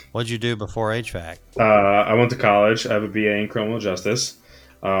 what did you do before HVAC? I went to college. I have a BA in criminal justice.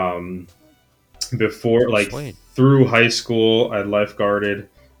 Before, Sweet. Through high school, I lifeguarded,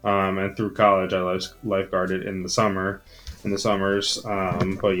 and through college, I lifeguarded in the summers.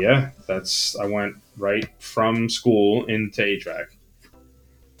 But yeah, I went right from school into HVAC.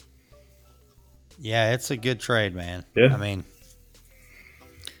 Yeah, it's a good trade, man. Yeah. I mean,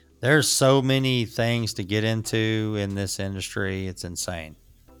 there's so many things to get into in this industry. It's insane.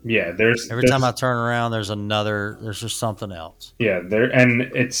 Yeah, every time I turn around, there's just something else. Yeah,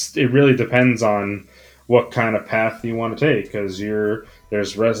 it really depends on what kind of path you want to take, because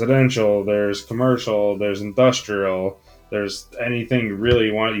there's residential, there's commercial, there's industrial, there's anything really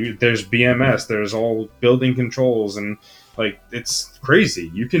you want. There's BMS, there's all building controls, and like, it's crazy.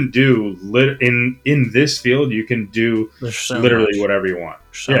 You can do in this field, you can do literally whatever you want.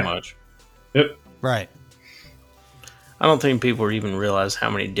 So much. Yep. Right. I don't think people even realize how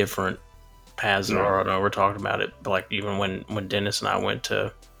many different paths there are. I know we're talking about it, but like even when Dennis and I went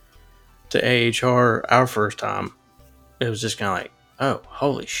to AHR our first time, it was just kind of like, oh,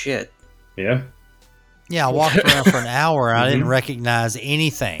 holy shit. Yeah. Yeah, I walked around for an hour and I didn't recognize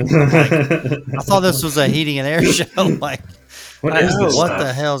anything. I thought this was a heating and air show. Like, what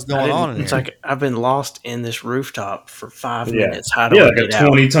the hell's going on in here? It's like, I've been lost in this rooftop for 5 minutes. How do I get out?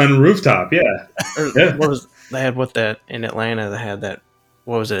 20-ton rooftop, yeah. They had in Atlanta, they had that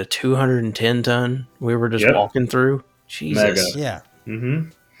what was it, a 210 ton we were just Yep. walking through? Jesus. Mega. Yeah.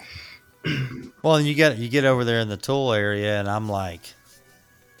 Mm-hmm. Well, and you get over there in the tool area, and I'm like,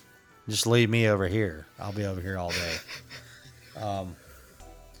 just leave me over here. I'll be over here all day. Of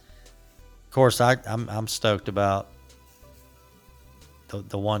course, I'm stoked about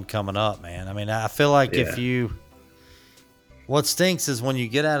the one coming up, man. I mean, I feel like if you, what stinks is when you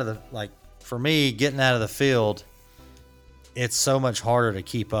get out of the, like for me, getting out of the field, it's so much harder to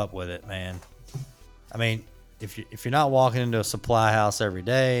keep up with it, man. I mean, if you're not walking into a supply house every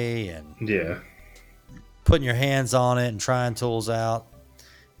day and putting your hands on it and trying tools out,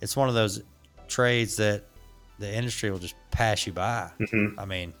 it's one of those trades that the industry will just pass you by. Mm-hmm. I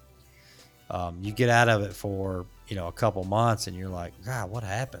mean, you get out of it for, a couple months and you're like, God, what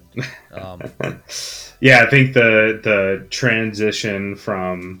happened? Yeah, I think the transition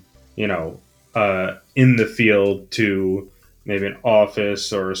from, in the field to maybe an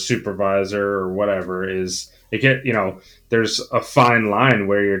office or a supervisor or whatever there's a fine line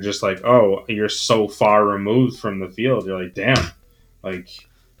where you're just like, oh, you're so far removed from the field. You're like, damn, like,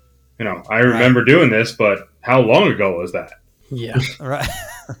 I remember doing this, but how long ago was that? Yeah. Right.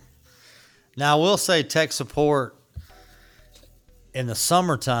 Now, I will say tech support in the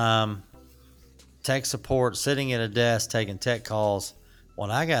summertime, tech support, sitting at a desk, taking tech calls.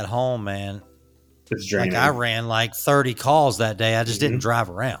 When I got home, man, it's draining. Like I ran like 30 calls that day. I just didn't drive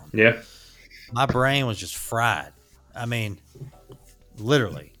around. Yeah. My brain was just fried. I mean,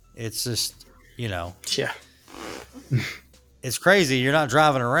 literally, it's just, Yeah. It's crazy. You're not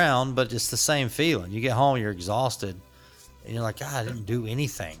driving around, but it's the same feeling. You get home, you're exhausted, and you're like, God, I didn't do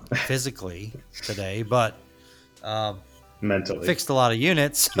anything physically today, but mentally fixed a lot of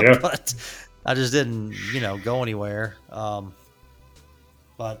units, Yeah. but I just didn't, go anywhere.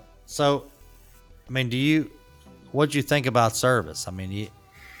 But so, I mean, what'd you think about service? I mean,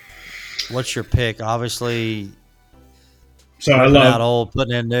 what's your pick? Obviously, so I putting love out old,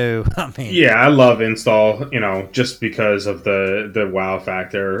 putting in new. I mean, Yeah, I love install, just because of the wow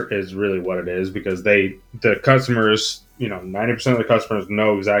factor is really what it is, because the customers, 90% of the customers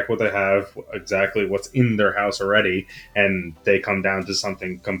know exactly what they have, exactly what's in their house already, and they come down to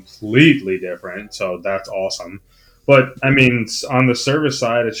something completely different. So that's awesome. But I mean, on the service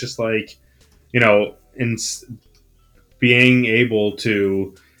side, it's just like, in being able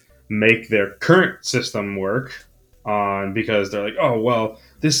to make their current system work on, because they're like, oh, well,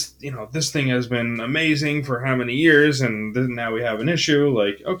 this thing has been amazing for how many years, and now we have an issue.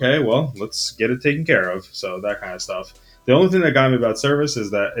 Like, okay, well, let's get it taken care of. So that kind of stuff. The only thing that got me about service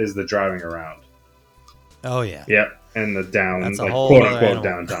is the driving around. Oh yeah. Yep, and the down, That's a like whole quote other unquote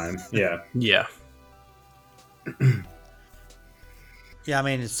animal. downtime. Yeah. Yeah. Yeah, I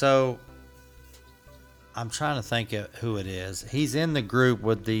mean, so I'm trying to think of who it is. He's in the group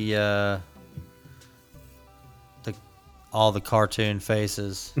with the all the cartoon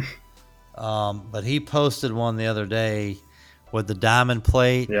faces. But he posted one the other day with the diamond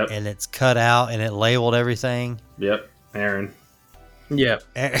plate, Yep. and it's cut out and it labeled everything. Yep. Aaron Yeah.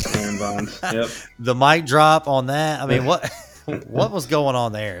 Bond. Yep. The mic drop on that. I mean, what was going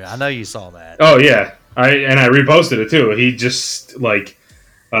on there? I know you saw that. Oh yeah, I reposted it too. He just like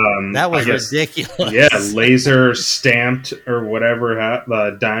That was I guess, ridiculous. Yeah, laser stamped or whatever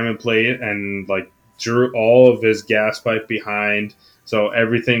the diamond plate, and like drew all of his gas pipe behind. So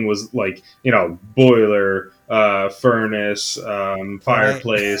everything was like, boiler, furnace,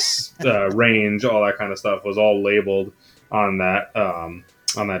 fireplace, range, all that kind of stuff was all labeled on that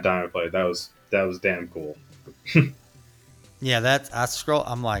diamond plate. That was damn cool. Yeah, I scroll.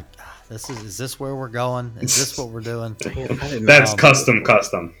 I'm like, is this where we're going? Is this what we're doing? That's custom.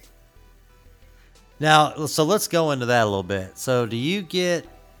 Now, so let's go into that a little bit. So do you get,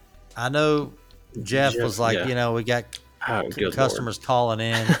 I know Jeff was like, yeah. We got Good customers calling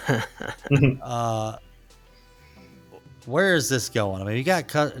in. Where is this going? I mean,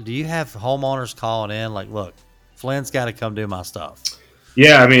 do you have homeowners calling in like, look, Flynn's got to come do my stuff?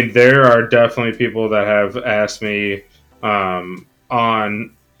 Yeah, I mean, there are definitely people that have asked me on,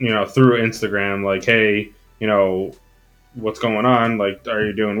 through Instagram, like, hey, what's going on? Like, are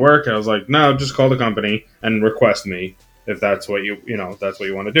you doing work? And I was like, no, just call the company and request me if that's what that's what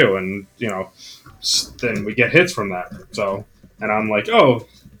you want to do. And, then we get hits from that. So, and I'm like, oh,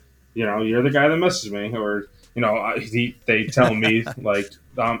 you're the guy that messaged me, or, they tell me like,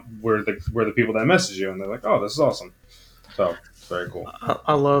 we're the people that message you, and they're like, oh, this is awesome. So it's very cool.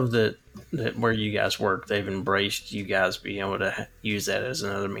 I love that where you guys work, they've embraced you guys being able to use that as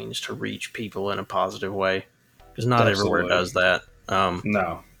another means to reach people in a positive way, because not everywhere does that.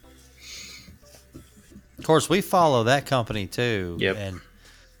 No. Of course, we follow that company too. Yep. And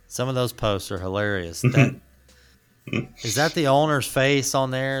Some of those posts are hilarious. That is that the owner's face on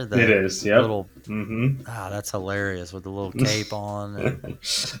there? It is. Yep. Little, Mm-hmm. that's hilarious with the little cape on.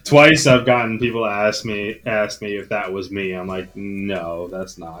 Twice I've gotten people ask me if that was me. I'm like, no,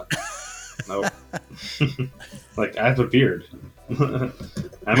 that's not. Nope. Like, I have a beard.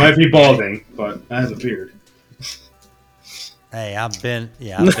 I might be balding, but I have a beard. Hey, I've been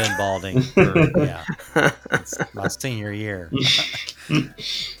balding for it's my senior year.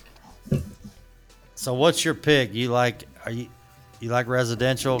 So what's your pick? You like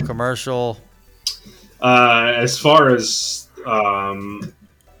residential, commercial? As far as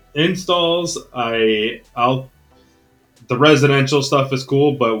installs, the residential stuff is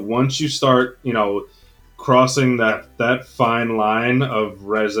cool, but once you start, crossing that fine line of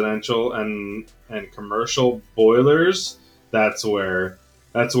residential and commercial boilers, that's where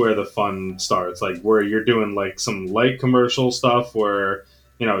the fun starts. Like where you're doing like some light commercial stuff where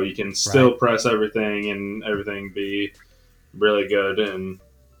you can still press everything and everything be really good, and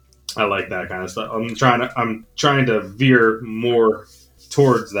I like that kind of stuff. I'm trying to veer more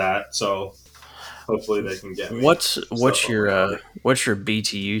towards that, so hopefully they can get me. What's your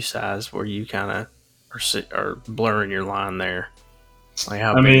BTU size where you kind of are blurring your line there? Like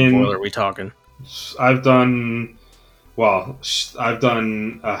how big boiler are we talking? I've done a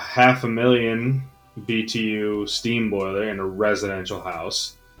 500,000 BTU steam boiler in a residential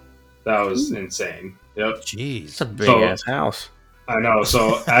house. That was insane. Yep. Jeez, it's a big ass house. I know.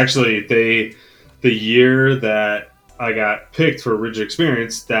 So actually, the year that I got picked for Rigid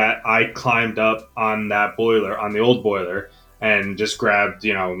Experience, that I climbed up on that boiler, on the old boiler, and just grabbed,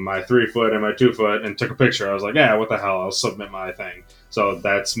 my 3 foot and my 2 foot and took a picture. I was like, yeah, what the hell? I'll submit my thing. So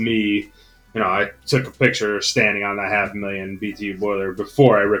that's me. I took a picture standing on that 500,000 BTU boiler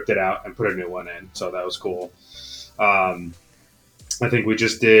before I ripped it out and put a new one in. So that was cool. I think we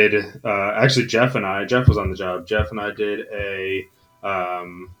just did, actually Jeff was on the job. Jeff and I did a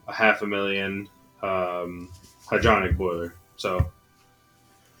 500,000 hydronic boiler. So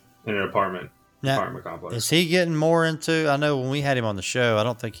in an apartment complex. Is he getting more into, I know when we had him on the show, I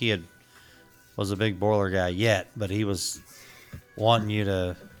don't think he was a big boiler guy yet, but he was wanting you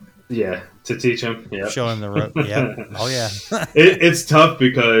to to teach him. Yeah, show him the rope. Yeah. Oh yeah. It's tough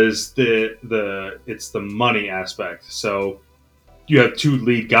because it's the money aspect. So you have 2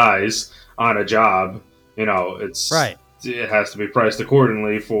 lead guys on a job. It's right. It has to be priced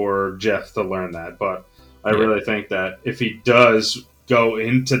accordingly for Jeff to learn that. But I really think that if he does go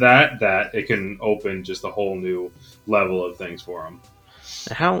into that it can open just a whole new level of things for him.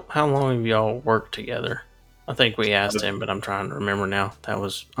 How long have y'all worked together? I think we asked him, but I'm trying to remember now. That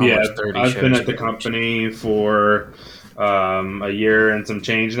was almost 30 I've shows been at the company for a year and some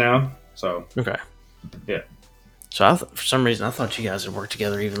change now. So okay, yeah. So for some reason, I thought you guys had worked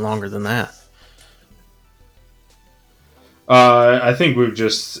together even longer than that. I think we've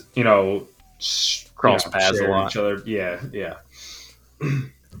just crossed paths a lot. Each other. Yeah.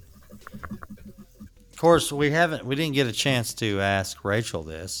 Of course, we didn't get a chance to ask Rachel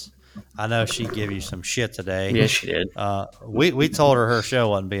this. I know she'd give you some shit today. Yes, she did. We told her show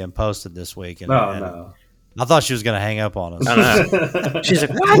wasn't being posted this week. No. I thought she was going to hang up on us. I know. She's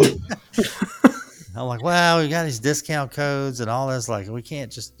like, what? I'm like, wow, we got these discount codes and all this. Like, we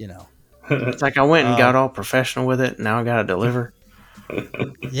can't just, It's like I went and got all professional with it. Now I got to deliver.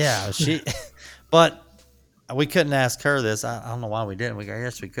 Yeah, but we couldn't ask her this. I don't know why we didn't. I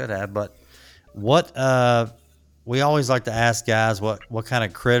guess we could have. But what? We always like to ask guys what kind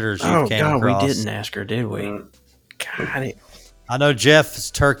of critters you came across. We didn't ask her, did we? God, I know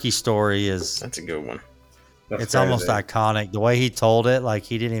Jeff's turkey story that's a good one. It's almost iconic. The way he told it, like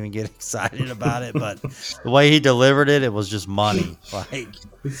he didn't even get excited about it, but the way he delivered it, it was just money. Like,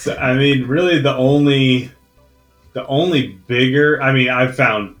 I mean, really, the only bigger. I mean, I've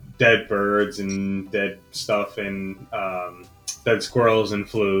found dead birds and dead stuff and dead squirrels and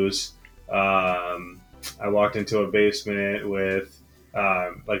flues. I walked into a basement with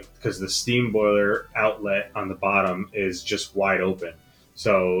because the steam boiler outlet on the bottom is just wide open.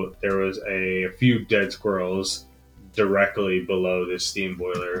 So there was a few dead squirrels directly below this steam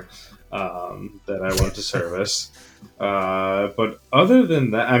boiler that I went to service. But other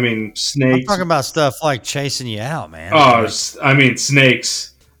than that, I mean, snakes. I'm talking about stuff like chasing you out, man. Oh, I mean,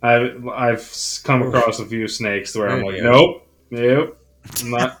 snakes. I've come across a few snakes where I'm like, nope, I'm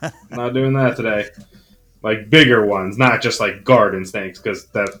not doing that today. Like bigger ones, not just like garden snakes, because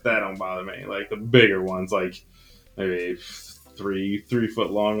that don't bother me. Like the bigger ones, like maybe 3 foot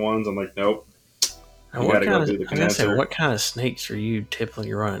long ones. I'm like, nope. What kind of snakes are you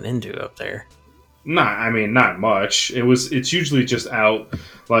typically running into up there? not much. It's usually just out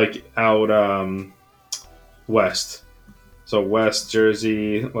west. So West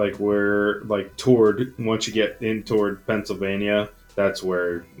Jersey, like we're like toward once you get in toward Pennsylvania, that's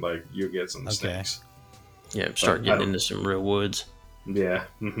where like you get some Okay. snakes. Yeah, start I getting don't- into some real woods. Yeah.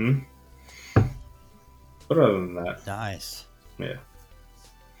 Mm-hmm. But other than that, Nice. yeah.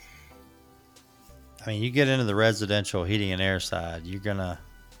 I mean, you get into the residential heating and air side,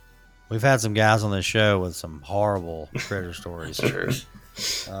 we've had some guys on this show with some horrible critter stories. Sure.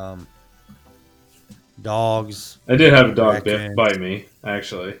 Dogs. I did have a dog Raccoons. bite me,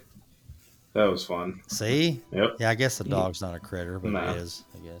 actually. That was fun. See? Yep. Yeah, I guess a dog's not a critter, but No. it is,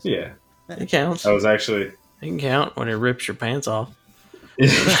 I guess. Yeah. It counts. I was actually It can count when it rips your pants off.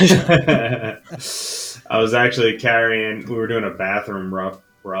 I was actually carrying. We were doing a bathroom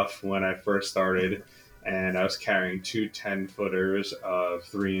rough when I first started, and I was carrying two 10-footers of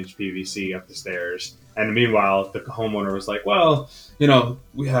 3-inch PVC up the stairs. And meanwhile, the homeowner was like, "Well,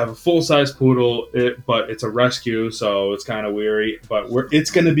 we have a full-size poodle, but it's a rescue, so it's kind of weary. But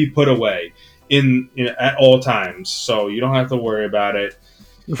it's going to be put away at all times, so you don't have to worry about it."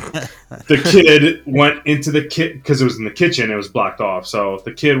 The kid went into the kitchen because it was in the kitchen. It was blocked off. So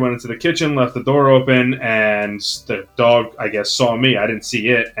the kid went into the kitchen, left the door open, and the dog, I guess, saw me. I didn't see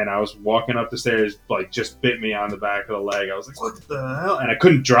it, and I was walking up the stairs, like just bit me on the back of the leg. I was like, "What the hell?" And I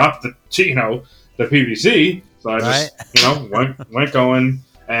couldn't drop the PVC, so I just went going.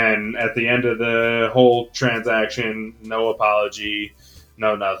 And at the end of the whole transaction, no apology,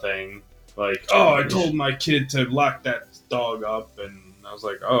 no nothing. Like, "Oh, I told my kid to lock that dog up," and I was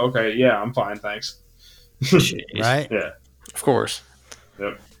like, "Oh, okay, yeah, I'm fine, thanks." Jeez. Right? Yeah. Of course.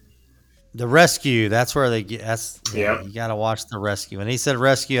 Yep. The rescue, that's where they get. Yep. You got to watch the rescue. When he said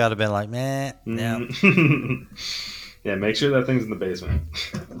rescue, I'd have been like, man, no. Yeah, make sure that thing's in the basement.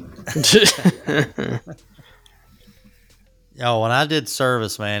 Oh, when I did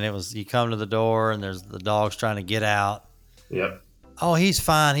service, man, it was you come to the door and there's the dog's trying to get out. Yep. Oh, he's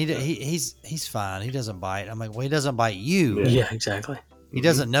fine. He's fine. He doesn't bite. I'm like, well, he doesn't bite you. Yeah. Yeah, exactly. He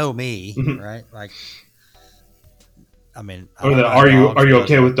doesn't know me, Mhm. right? Like, I mean, I Or don't the, mind are you dogs, are you but-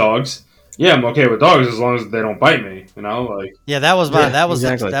 okay with dogs? Yeah, I'm okay with dogs as long as they don't bite me. Like Yeah, that was my. Yeah, that was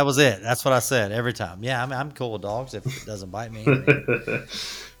exactly. that was it. That's what I said every time. Yeah, I'm cool with dogs if it doesn't bite me.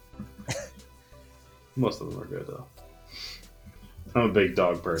 most of them are good though. I'm a big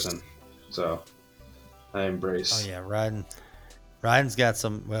dog person, so I embrace. Oh yeah, Ryden's got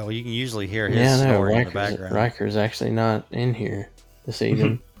some. Well, you can usually hear his Yeah, no, story in the background. Riker's actually not in here this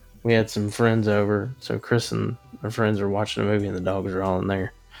evening. We had some friends over, so Chris and our friends are watching a movie, and the dogs are all in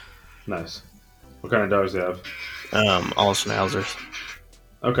there. Nice. What kind of dogs do you have? All schnauzers.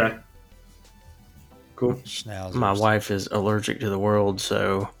 Okay. Cool. Schnauzers. My wife is allergic to the world,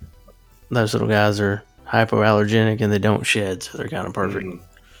 so those little guys are hypoallergenic and they don't shed, so they're kind of perfect. Mhm.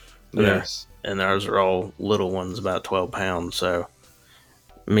 Yeah. Yes. And ours are all little ones, about 12 pounds. So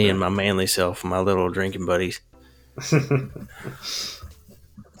me and my manly self, my little drinking buddies.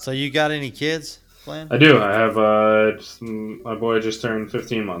 So you got any kids, Glenn? I do. I have my boy just turned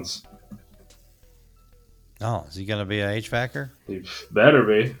 15 months. Oh, is he gonna be a HVACer? He better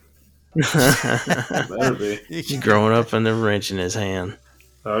be. Better be. He's growing up and the wrench in his hand.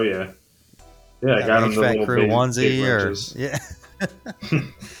 Oh yeah. Yeah, I got him the HVAC little crew big onesie or wrenches. yeah.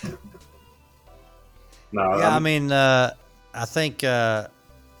 No, Yeah, I mean, I think this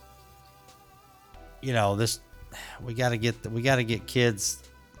we got to get kids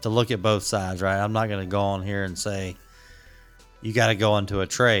to look at both sides, right? I'm not going to go on here and say you got to go into a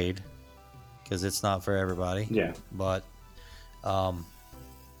trade because it's not for everybody. yeah. But I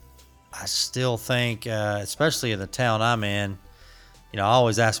still think, especially in the town I'm in, I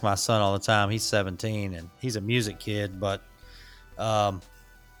always ask my son all the time. He's 17 and he's a music kid, but I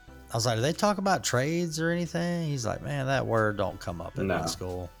was like, do they talk about trades or anything? He's like, man, that word don't come up in my No.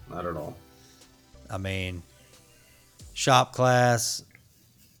 school. Not at all. I mean, shop class,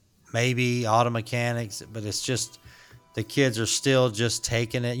 maybe auto mechanics, but it's just the kids are still just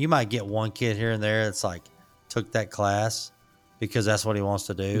taking it. You might get one kid here and there that's like took that class because that's what he wants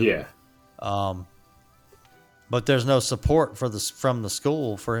to do. Yeah. But there's no support from the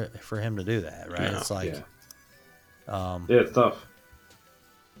school for him to do that, right? No, It's like, Yeah, it's tough.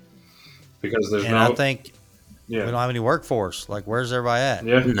 Because there's and no. I think we yeah. don't have any workforce. Like, where's everybody at?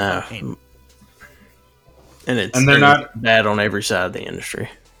 Yeah. No. I mean, And they're not- bad on every side of the industry.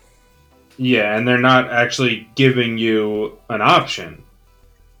 Yeah, and they're not actually giving you an option.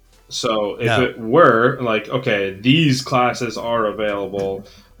 So if No. it were like, okay, these classes are available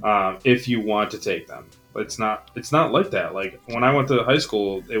if you want to take them. It's not like that. Like when I went to high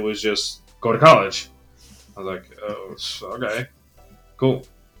school, it was just go to college. I was like, oh, okay, cool.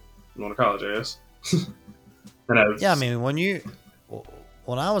 I'm going to college, I guess. Yeah, I mean, when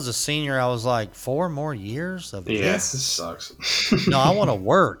I was a senior, I was like, 4 more years of this this? sucks. No, I want to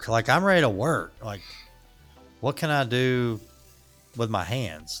work. Like, I'm ready to work. Like, what can I do with my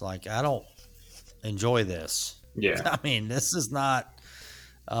hands? Like, I don't enjoy this. Yeah. I mean, this is not,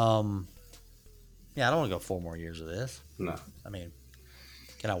 yeah, I don't want to go 4 more years of this. No. I mean,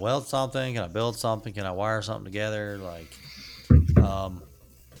 can I weld something? Can I build something? Can I wire something together? Like,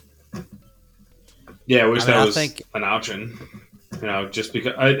 yeah, I wish that was think an option. You know, just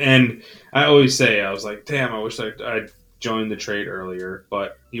because. I always say, I was like, damn, I wish I'd joined the trade earlier.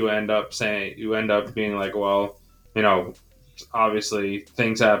 But you end up being like, well, you know, obviously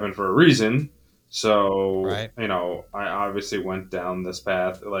things happen for a reason. So, Right. you know, I obviously went down this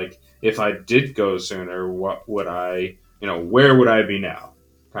path. Like, if I did go sooner, what would I, you know, where would I be now?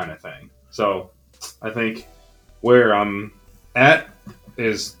 Kind of thing. So, I think where I'm at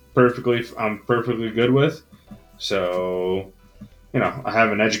is I'm perfectly good with. So, you know, I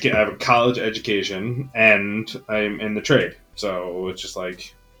have a college education and I'm in the trade. So it's just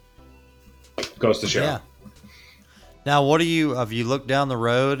like goes to show. Yeah. Now, have you looked down the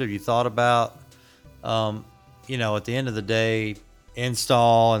road? Have you thought about, you know, at the end of the day,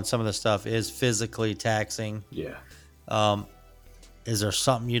 install and some of the stuff is physically taxing. Yeah. Is there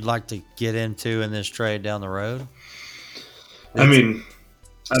something you'd like to get into in this trade down the road? I mean,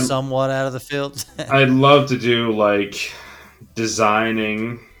 somewhat out of the field. I'd love to do like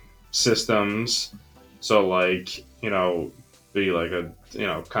designing systems. So like, you know, be like a, you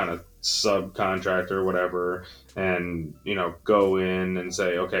know, kind of subcontractor or whatever, and, you know, go in and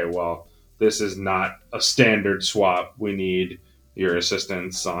say, okay, well, this is not a standard swap. We need your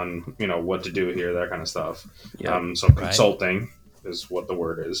assistance on, you know, what to do here, that kind of stuff. Yep. So consulting is what the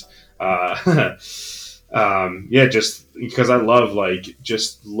word is. Yeah, just because I love like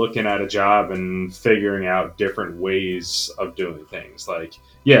just looking at a job and figuring out different ways of doing things. Like,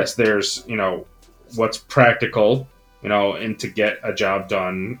 yes, there's, you know, what's practical, you know, and to get a job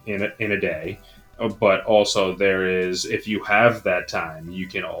done in a day, but also there is, if you have that time, you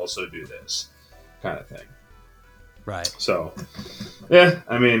can also do this kind of thing. Right. So, yeah,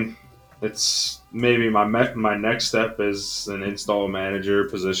 I mean, it's maybe my next step is an install manager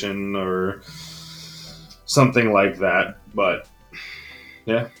position or something like that. But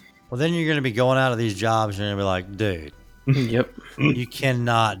yeah. Well, then you're going to be going out of these jobs and you're going to be like, dude, Yep. you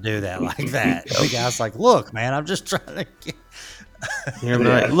cannot do that like that. The guy's like, look, man, I'm just trying to get. You're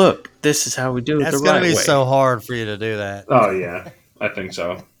like, look, this is how we do it. That's the going right to be way. so hard for you to do that. Oh, yeah, I think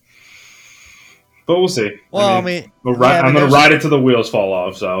so. But we'll see. Well, I'm going to ride it till the wheels fall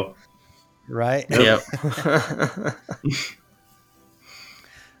off. So, right. Yep.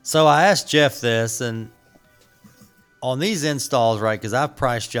 So I asked Jeff this, and on these installs, right? Because I've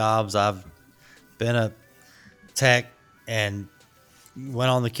priced jobs, I've been a tech and went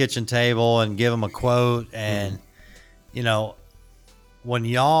on the kitchen table and give them a quote, and you know, when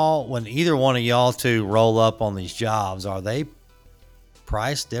either one of y'all two roll up on these jobs, are they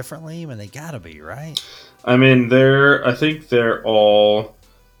priced differently? I mean, they got to be, right? I mean, I think they're all,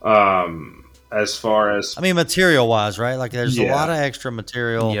 as far as, I mean, material wise, right? Like, there's a Yeah. lot of extra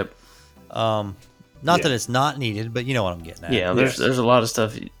material. Yep. Not that it's not needed, but you know what I'm getting at. Yeah, there's a lot of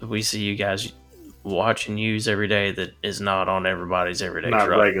stuff we see you guys watch and use every day that is not on everybody's everyday not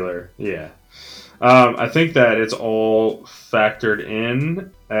truck. regular. Yeah. I think that it's all factored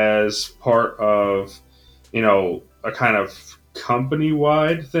in as part of, you know, a kind of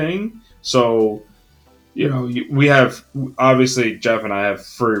company-wide thing. So, you know, we have, obviously, Jeff and I have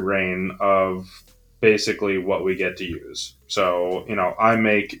free reign of basically what we get to use. So, you know, I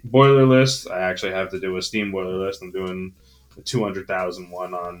make boiler lists. I actually have to do a steam boiler list. I'm doing the 200,000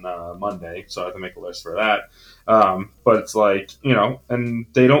 one on Monday, so I have to make a list for that. But it's like, you know, and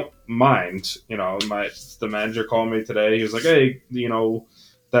they don't mind. You know, the manager called me today. He was like, hey, you know,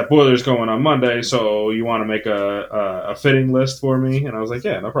 that boiler's going on Monday, so you want to make a fitting list for me? And I was like,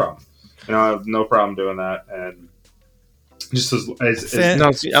 yeah, no problem. You know, I have no problem doing that. And just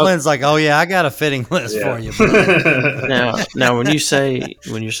Flynn's like, oh yeah, I got a fitting list for you. now, when you're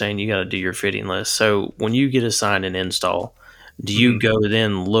saying you got to do your fitting list, so when you get assigned an install, do you go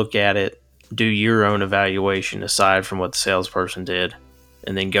then look at it, do your own evaluation aside from what the salesperson did,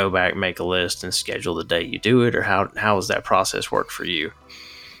 and then go back, make a list, and schedule the date you do it, or how does that process work for you?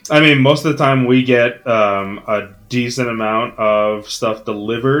 I mean, most of the time we get a decent amount of stuff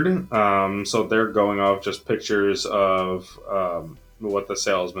delivered. So they're going off just pictures of what the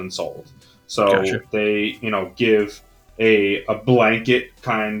salesman sold. So Gotcha. they, you know, give a blanket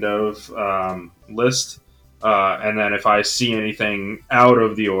kind of list, and then if I see anything out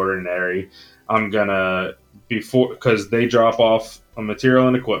of the ordinary, I'm gonna before because they drop off a material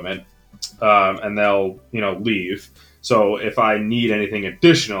and equipment, and they'll leave. So if I need anything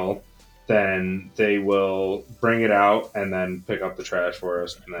additional, then they will bring it out and then pick up the trash for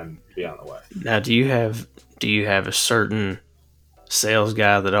us and then be on the way. Now, do you have a certain sales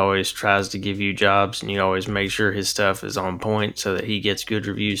guy that always tries to give you jobs and you always make sure his stuff is on point so that he gets good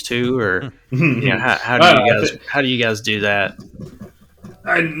reviews too? Or how do you guys do that?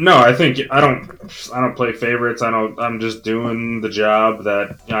 I think I don't play favorites. I'm just doing the job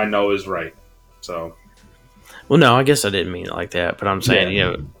that I know is right. So, well, no, I guess I didn't mean it like that, but I'm saying,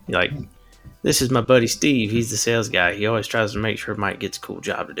 Yeah. like, this is my buddy Steve. He's the sales guy. He always tries to make sure Mike gets a cool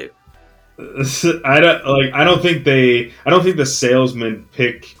job to do. I don't think the salesmen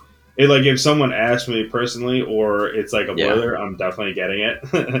pick it. Like if someone asks me personally, or it's like a Yeah. boiler, I'm definitely getting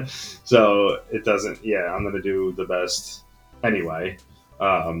it. So it doesn't. Yeah, I'm gonna do the best anyway.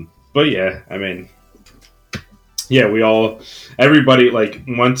 But yeah, I mean, yeah, everybody like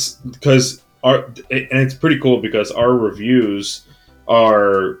once because and it's pretty cool because our reviews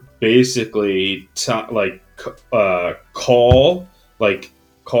are basically call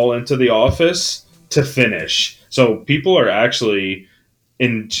into the office to finish. So people are actually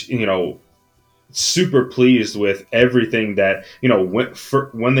super pleased with everything that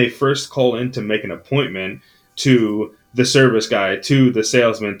when they first call in to make an appointment, to the service guy, to the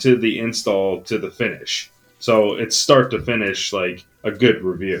salesman, to the install, to the finish. So it's start to finish like a good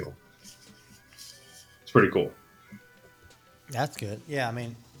review. It's pretty cool. That's good. Yeah, I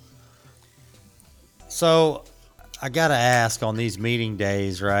mean, so I gotta ask on these meeting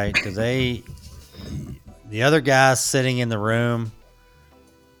days, right? Do the other guys sitting in the room?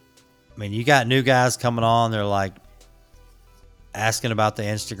 I mean, you got new guys coming on. They're like asking about the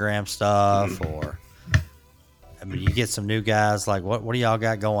Instagram stuff, or I mean, you get some new guys like, what do y'all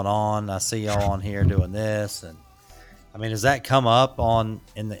got going on? I see y'all on here doing this, and I mean, does that come up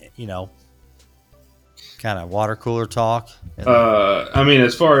in the kind of water cooler talk? I mean,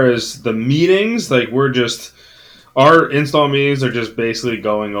 as far as the meetings, like our install meetings are just basically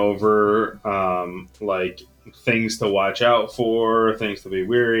going over like things to watch out for, things to be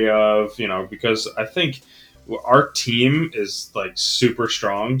wary of, because I think our team is like super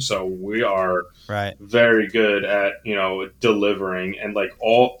strong, so we are Right. very good at delivering, and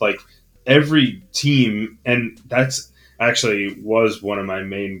every team, and that's actually was one of my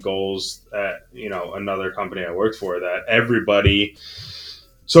main goals at another company I worked for, that everybody,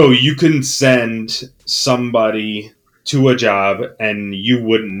 so you can send somebody to a job and you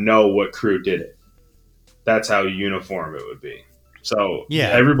wouldn't know what crew did it. That's how uniform it would be. So Yeah,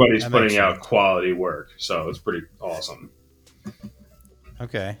 everybody's that makes putting out sense. quality work, so it's pretty awesome.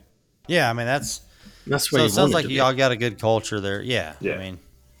 Okay. Yeah, I mean That's so what it you sounds want it like to be. y'all got a good culture there. Yeah. Yeah. I mean,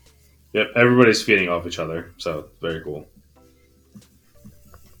 Yep, everybody's feeding off each other, so it's very cool.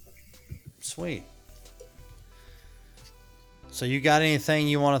 sweet. So you got anything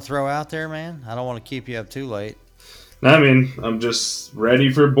you want to throw out there, man? I don't want to keep you up too late. I mean, I'm just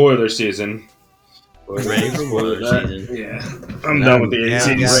ready for boiler season. Ready for boiler season. Yeah, I'm done with the Yeah,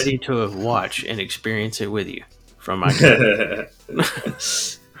 I'm ACs. ready to watch and experience it with you from my company.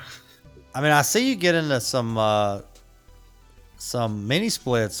 I mean, I see you get into some mini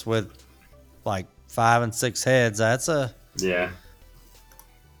splits with like 5 and 6 heads. Yeah.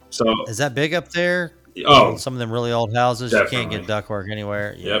 So, Is that big up there? oh, Some of them really old houses, you can't definitely. get ductwork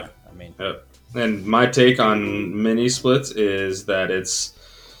anywhere. Yeah. Yep. I mean, Yep. And my take on mini splits is that it's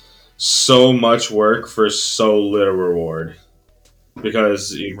so much work for so little reward.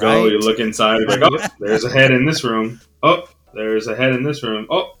 Because you go, Right. you look inside, you're like, oh, there's a head in this room. Oh, there's a head in this room.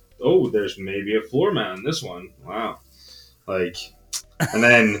 Oh, there's maybe a floor mat in this one. Wow. Like, and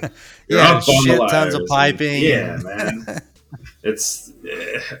then you're Yeah, up on the shit ladders. tons of and- piping Yeah, and- man. It's,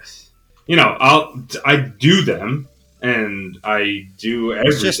 I do them, and I do every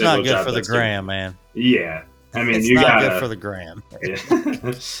it's just single not good job for the that's gram, man. Yeah. I mean, It's you not gotta. good for the gram. Yeah.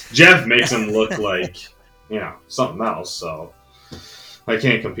 Jeff makes them look like, something else, so I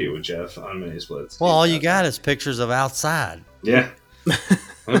can't compete with Jeff on mini splits. Well, all you got is pictures of outside. Yeah.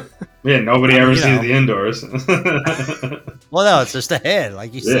 Yeah, nobody ever sees the indoors. Well, no, it's just a head,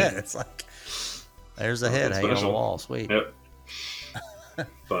 like you Yeah. said. It's like there's a head Nothing hanging on the special. wall. Sweet. Yep.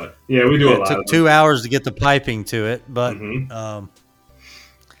 But yeah, we do a It lot took of 2 hours to get the piping to it, but Mhm.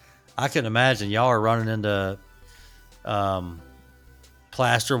 I can imagine y'all are running into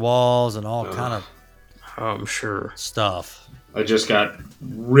plaster walls and all kind of I'm sure. stuff. I just got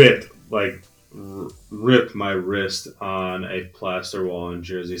ripped like rip my wrist on a plaster wall in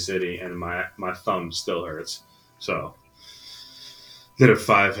Jersey City, and my thumb still hurts. So, did a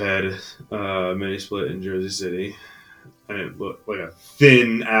 5-head mini split in Jersey City, and it looked like a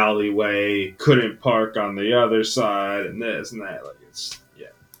thin alleyway. Couldn't park on the other side, and this and that. Like it's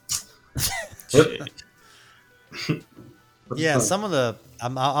Yeah, some of the I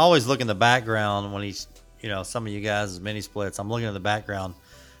always look in the background when he's, some of you guys' mini splits. I'm looking at the background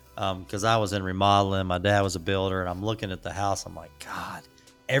because I was in remodeling. My dad was a builder, and I'm looking at the house. I'm like, God,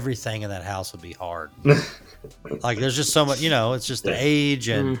 everything in that house would be hard. Like, there's just so much, it's just the age,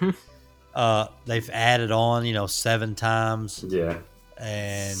 and they've added on, 7 times. Yeah,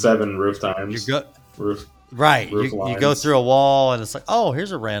 and 7 roof times. Roof. Right. Roof You go through a wall, and it's like, oh,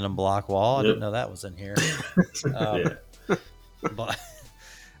 here's a random block wall. I Yep. didn't know that was in here. But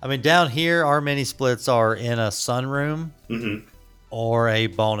I mean, down here, our mini splits are in a sunroom or a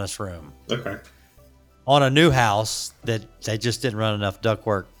bonus room. Okay. On a new house that they just didn't run enough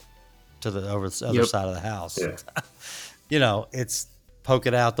ductwork to the other side of the house. Yeah. It's poke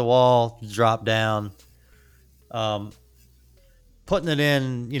it out the wall, drop down. Putting it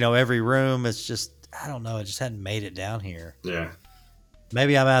in, every room, it's just, I don't know, it just hadn't made it down here. Yeah.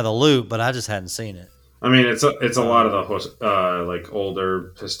 Maybe I'm out of the loop, but I just hadn't seen it. I mean, it's a lot of the like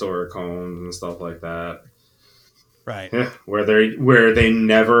older historic homes and stuff like that. Right. Yeah, where they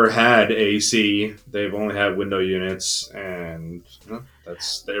never had AC. They've only had window units, and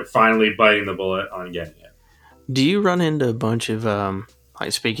they're finally biting the bullet on getting it. Do you run into a bunch of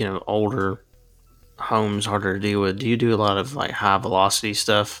like, speaking of older homes harder to deal with, do you do a lot of like high velocity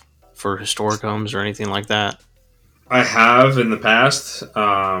stuff for historic homes or anything like that? I have in the past,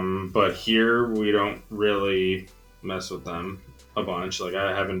 but here we don't really mess with them a bunch. Like,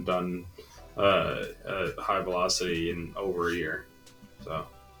 I haven't done a high velocity in over a year. So,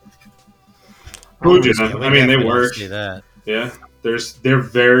 I mean, they work. That. Yeah, they're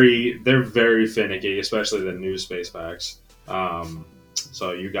very finicky, especially the new space packs.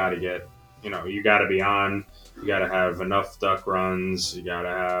 So you got to get, you got to be on. You got to have enough duct runs. You got to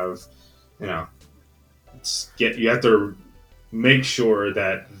have, you have to make sure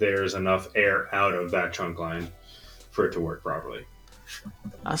that there's enough air out of that trunk line for it to work properly.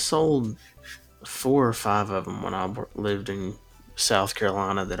 I sold 4 or 5 of them when I lived in South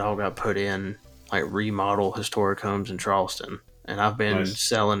Carolina that all got put in like remodel historic homes in Charleston, and I've been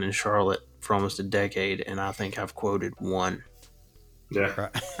selling in Charlotte for almost a decade, and I think I've quoted 1. Yeah,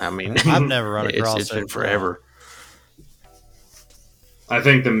 I mean, I've never run across it's been forever. I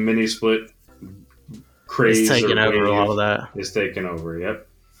think the mini split craze is taking over a lot of that. Is taking over. Yep.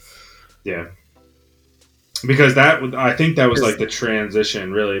 Yeah. Because I think that was like the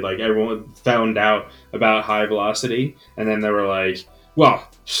transition, really. Like, everyone found out about high velocity, and then they were like, well,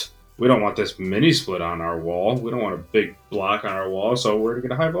 we don't want this mini split on our wall. We don't want a big block on our wall, so we're going to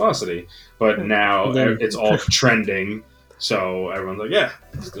get a high velocity. But now it's all trending, so everyone's like, yeah,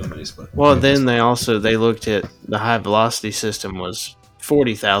 let's do a mini split. Well, then they looked at the high velocity system was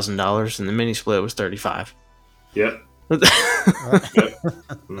 $40,000, and the mini split was $35,000. Yep. Yep.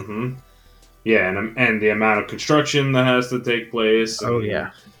 Mm-hmm. Yeah, and the amount of construction that has to take place. Oh yeah.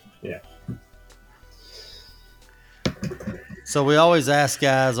 So we always ask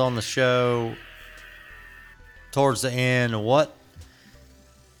guys on the show towards the end, what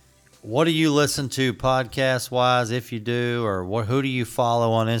do you listen to podcast wise, if you do, or who do you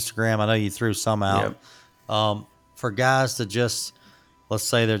follow on Instagram? I know you threw some out. Yep. For guys to just, let's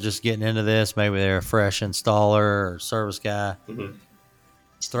say they're just getting into this, maybe they're a fresh installer or service guy. Mm-hmm.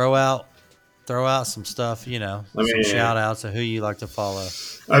 Throw out some stuff, some shout outs of who you like to follow.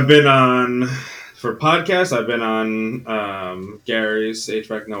 I've been on, for podcasts, I've been on Gary's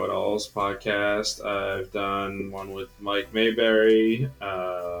HVAC Know-It-Alls podcast. I've done one with Mike Mayberry.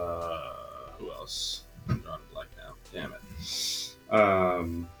 Who else? I'm drawing a blank now. Damn it.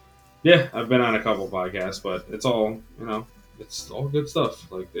 Yeah, I've been on a couple podcasts, but it's all, it's all good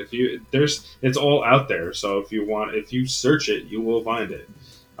stuff. Like, it's all out there. So if you search it, you will find it.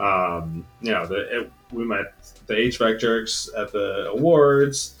 We met the HVAC Jerks at the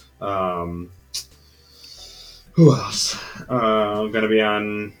awards. Who else? I'm going to be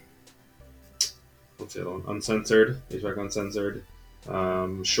on, what's the other one? Uncensored, HVAC Uncensored,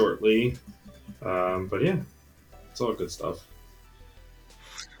 shortly. But yeah, it's all good stuff.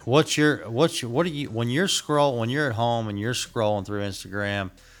 What do you, when you're at home and you're scrolling through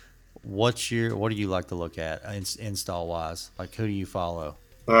Instagram, what do you like to look at install wise? Like, who do you follow?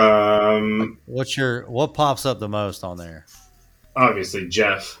 What pops up the most on there? Obviously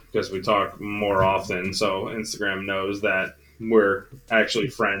Jeff, because we talk more often, so Instagram knows that we're actually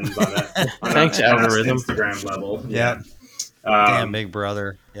friends on a Thanks, algorithm. Instagram level. Yep. Damn, big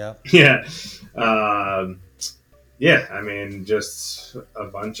brother. Yep. Yeah. Yeah, I mean, just a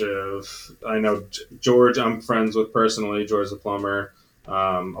bunch of. I know George. I'm friends with personally. George the plumber.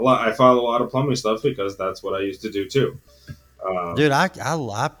 I follow a lot of plumbing stuff because that's what I used to do too. Dude,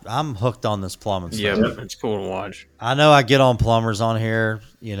 I'm hooked on this plumbing stuff. Yeah, it's cool to watch. I know I get on plumbers on here.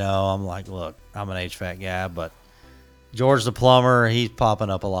 You know, I'm like, look, I'm an HVAC guy, but George the plumber, he's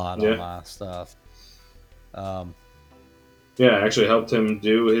popping up a lot on my stuff. Yeah, I actually helped him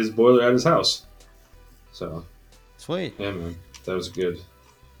do his boiler at his house. So. Sweet. Yeah, man. That was good.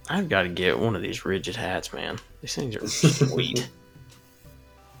 I've got to get one of these rigid hats, man. These things are sweet.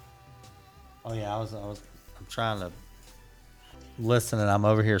 Oh yeah, I'm trying to listen, and I'm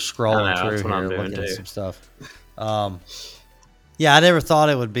over here scrolling through here, looking at some stuff. Yeah, I never thought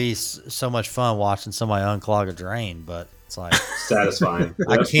it would be so much fun watching somebody unclog a drain, but it's like satisfying.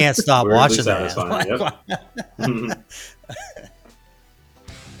 I can't stop watching satisfying. that.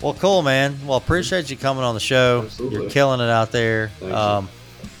 Well, cool, man. Well, appreciate you coming on the show. Absolutely. You're killing it out there. Thank you.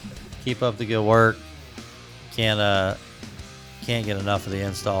 Keep up the good work. Can't get enough of the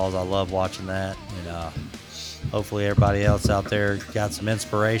installs. I love watching that. And hopefully everybody else out there got some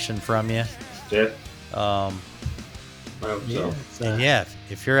inspiration from you. Yeah. I hope so. And yeah,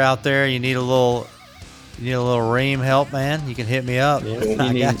 if you're out there, you need a little ream help, man, you can hit me up. Yeah,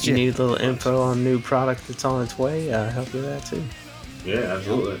 if you need a little info on new product that's on its way, I'll help you with that too. Yeah,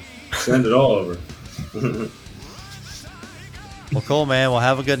 absolutely. Send it all over. Well, cool, man. Well,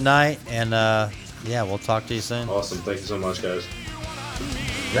 have a good night, and yeah, we'll talk to you soon. Awesome. Thank you so much, guys.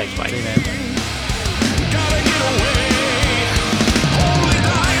 Thanks, Mike. See you, man. Gotta get away.